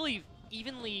really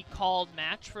evenly called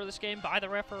match for this game by the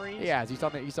referees. Yeah, he's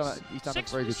done a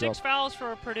very good job. 6 fouls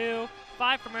for Purdue,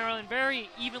 5 for Maryland. Very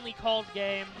evenly called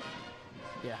game.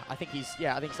 Yeah, I think he's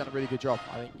done a really good job.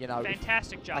 I think, you know,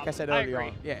 fantastic job. Like I said earlier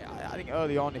on. Yeah, I think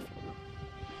early on,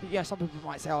 some people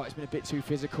might say, oh, it's been a bit too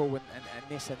physical and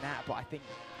this and that, but I think,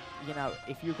 you know,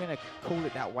 if you're going to call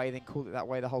it that way, then call it that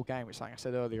way the whole game, which, like I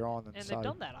said earlier on. And they've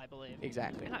done that, I believe.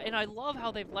 Exactly. And I love how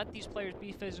they've let these players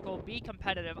be physical, be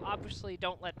competitive. Obviously,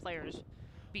 don't let players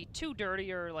be too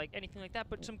dirty or like anything like that,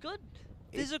 but some good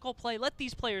physical play. Let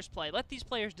these players play. Let these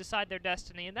players decide their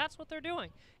destiny, and that's what they're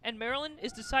doing. And Maryland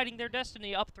is deciding their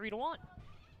destiny up 3-1.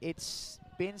 It's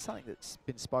been something that's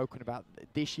been spoken about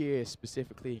this year,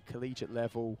 specifically collegiate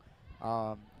level,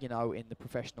 you know, in the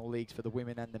professional leagues for the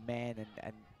women and the men,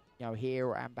 and you know,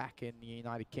 here and back in the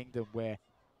United Kingdom, where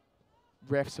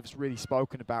refs have really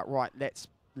spoken about, right, let's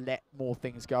let more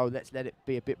things go, let's let it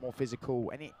be a bit more physical,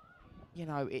 and it, you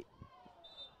know,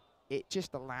 it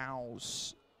just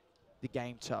allows the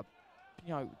game to, you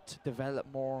know, to develop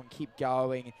more and keep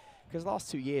going. Because the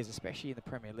last 2 years, especially in the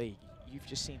Premier League, you've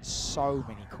just seen so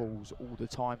many calls all the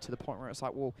time, to the point where it's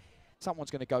like, well,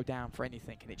 someone's going to go down for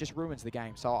anything, and it just ruins the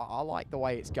game. So I like the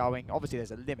way it's going. Obviously,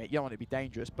 there's a limit. You don't want it to be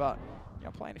dangerous, but, you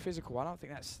know, playing it physical, I don't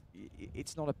think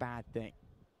it's not a bad thing.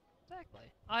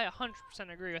 Exactly. I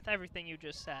 100% agree with everything you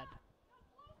just said.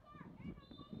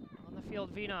 On the field,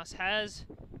 Venus has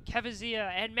Kevizia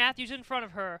and Matthews in front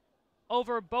of her.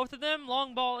 Over both of them,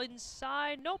 long ball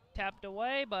inside. Nope, tapped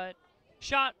away, but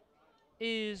shot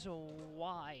is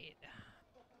wide.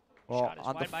 Well, shot is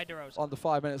wide by DeRosa. On the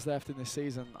 5 minutes left in this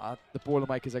season, the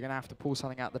Boilermakers are going to have to pull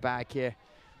something out the bag here.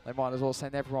 They might as well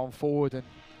send everyone forward and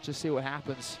just see what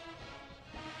happens.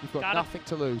 You've got nothing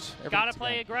to lose. Got to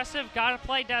play aggressive, got to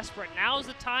play desperate. Now's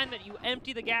the time that you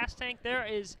empty the gas tank. There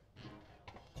is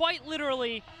quite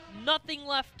literally nothing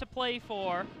left to play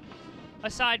for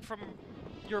aside from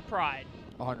your pride.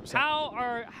 100%.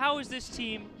 How is this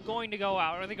team going to go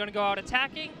out? Are they going to go out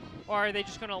attacking, or are they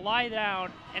just going to lie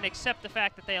down and accept the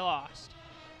fact that they lost?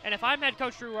 And if I'm head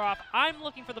coach Drew Roth, I'm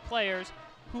looking for the players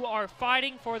who are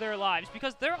fighting for their lives,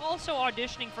 because they're also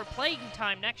auditioning for playing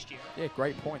time next year. Yeah,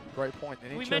 great point. Great point.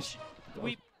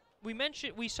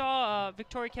 We saw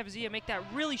Victoria Kevizia make that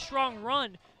really strong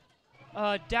run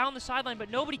down the sideline,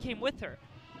 but nobody came with her.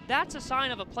 That's a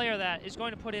sign of a player that is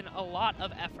going to put in a lot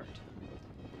of effort,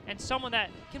 and someone that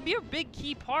can be a big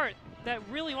key part that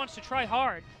really wants to try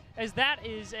hard, as that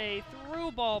is a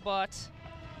through ball, but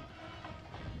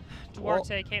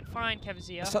Duarte can't find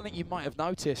Kevizia. Something you might have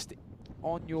noticed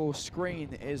on your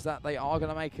screen is that they are going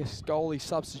to make a goalie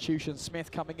substitution.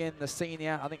 Smith coming in, the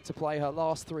senior, I think, to play her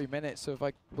last 3 minutes of,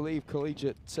 I believe,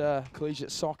 collegiate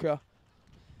soccer.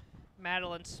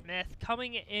 Madeline Smith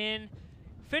coming in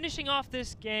finishing off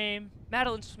this game,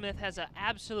 Madeline Smith has an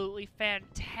absolutely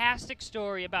fantastic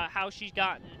story about how she's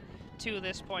gotten to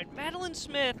this point. Madeline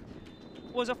Smith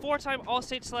was a 4-time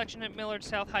All-State selection at Millard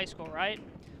South High School, right?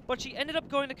 But she ended up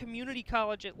going to community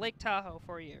college at Lake Tahoe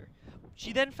for a year.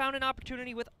 She then found an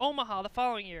opportunity with Omaha the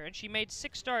following year, and she made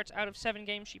 6 starts out of 7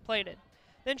 games she played in.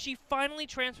 Then she finally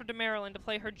transferred to Maryland to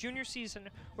play her junior season,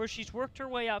 where she's worked her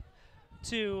way up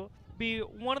to be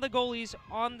one of the goalies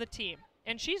on the team.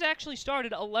 And she's actually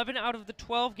started 11 out of the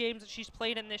 12 games that she's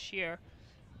played in this year.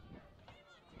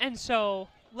 And so,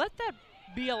 let that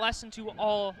be a lesson to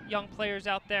all young players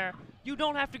out there. You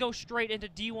don't have to go straight into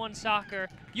D1 soccer.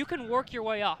 You can work your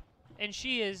way up. And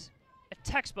she is a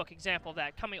textbook example of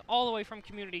that, coming all the way from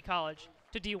community college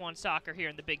to D1 soccer here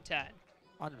in the Big Ten.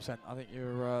 100%. I think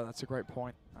you're. That's a great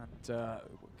point. And we're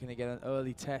going to get an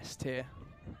early test here.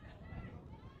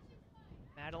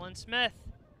 Madeline Smith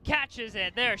catches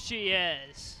it. There she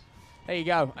is. There you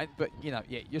go. But, you know,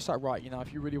 yeah, you're so right. You know,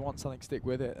 if you really want something, stick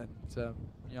with it. And,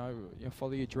 you know,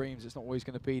 follow your dreams. It's not always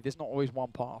going to be, there's not always one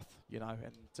path, you know.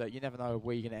 And you never know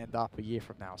where you're going to end up a year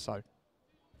from now. So,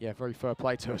 yeah, very fair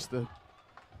play to us.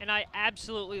 And I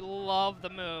absolutely love the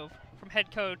move from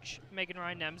head coach Megan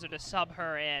Ryan-Nemser to sub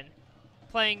her in.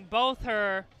 Playing both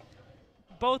her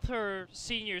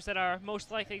seniors that are most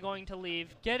likely going to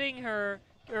leave. Getting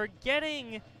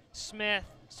Smith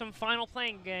some final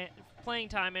playing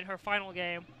time in her final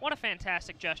game. What a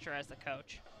fantastic gesture as the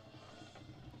coach.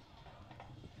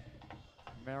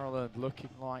 Maryland looking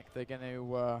like they're going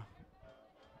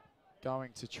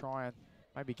to try and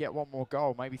maybe get one more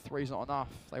goal. Maybe 3's not enough.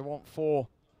 They want 4.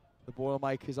 The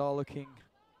Boilermakers are looking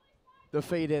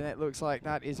defeated, and it looks like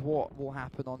that is what will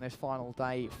happen on this final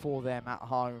day for them at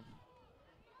home.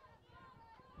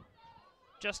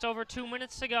 Just over 2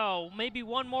 minutes to go. Maybe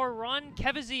one more run.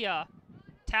 Kevizia.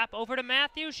 Tap over to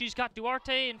Matthew. She's got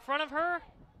Duarte in front of her.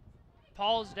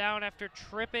 Falls down after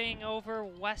tripping over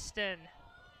Weston.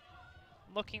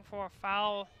 Looking for a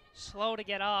foul. Slow to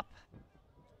get up.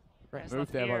 Great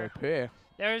move there by the pair.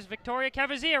 There's Victoria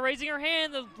Kevizia raising her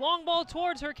hand. The long ball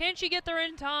towards her. Can she get there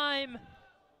in time?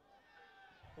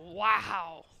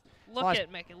 Wow. Look nice.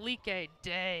 at Mekalike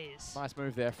Days. Nice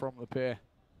move there from the pair.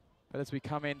 But as we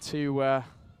come into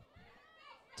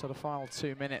to the final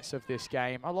 2 minutes of this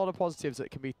game, a lot of positives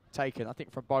that can be taken, I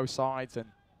think, from both sides, and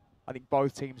I think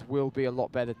both teams will be a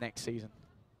lot better next season.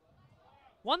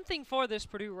 One thing for this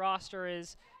Purdue roster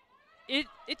is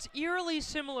it's eerily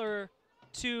similar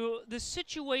to the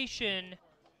situation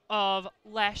of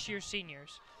last year's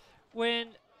seniors. When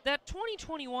that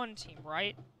 2021 team,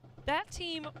 right, that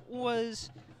team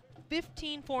was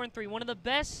 15-4-3, one of the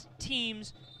best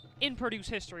teams in Purdue's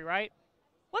history, right?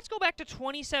 Let's go back to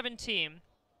 2017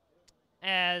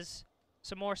 as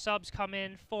some more subs come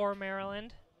in for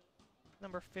Maryland.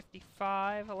 Number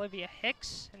 55, Olivia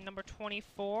Hicks, and number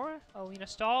 24, Alina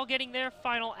Stahl, getting their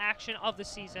final action of the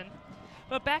season.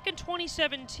 But back in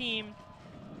 2017,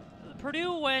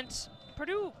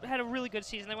 Purdue had a really good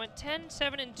season. They went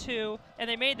 10-7-2, and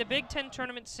they made the Big Ten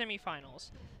tournament semifinals.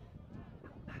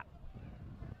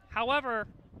 However,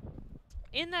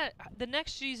 in the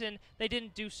next season, they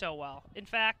didn't do so well. In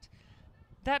fact,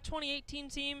 that 2018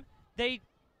 team, they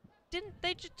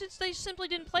simply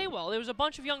didn't play well. There was a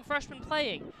bunch of young freshmen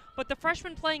playing, but the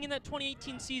freshmen playing in that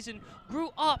 2018 season grew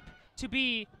up to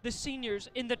be the seniors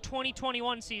in the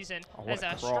 2021 season as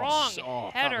a strong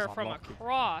header from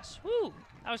across. Woo,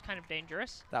 that was kind of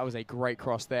dangerous. That was a great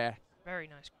cross there. Very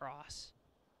nice cross.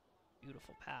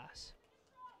 Beautiful pass.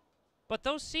 But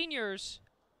those seniors,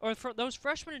 or those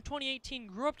freshmen in 2018,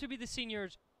 grew up to be the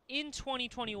seniors in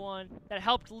 2021 that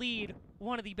helped lead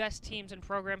one of the best teams in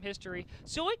program history.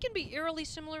 So it can be eerily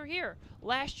similar here.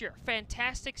 Last year,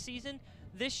 fantastic season.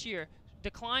 This year,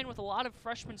 decline with a lot of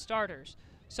freshman starters.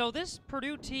 So this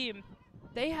Purdue team,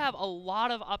 they have a lot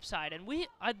of upside, and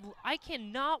I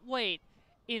cannot wait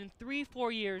in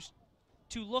 3-4 years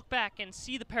to look back and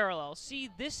see the parallels, see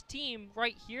this team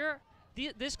right here,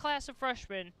 this class of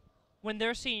freshmen when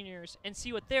they're seniors, and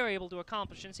see what they're able to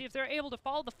accomplish, and see if they're able to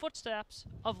follow the footsteps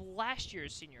of last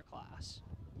year's senior class.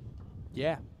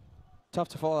 Yeah, tough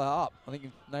to follow that up. I think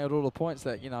you've nailed all the points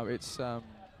there. You know, it's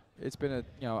been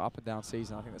a up and down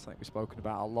season. I think that's something we've spoken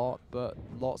about a lot, but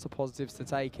lots of positives to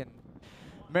take, and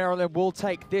Maryland will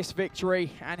take this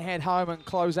victory and head home and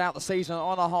close out the season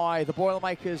on a high. The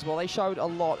Boilermakers, well, they showed a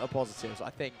lot of positives,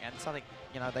 I think, and something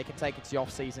they can take into the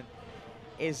off season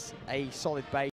is a solid base.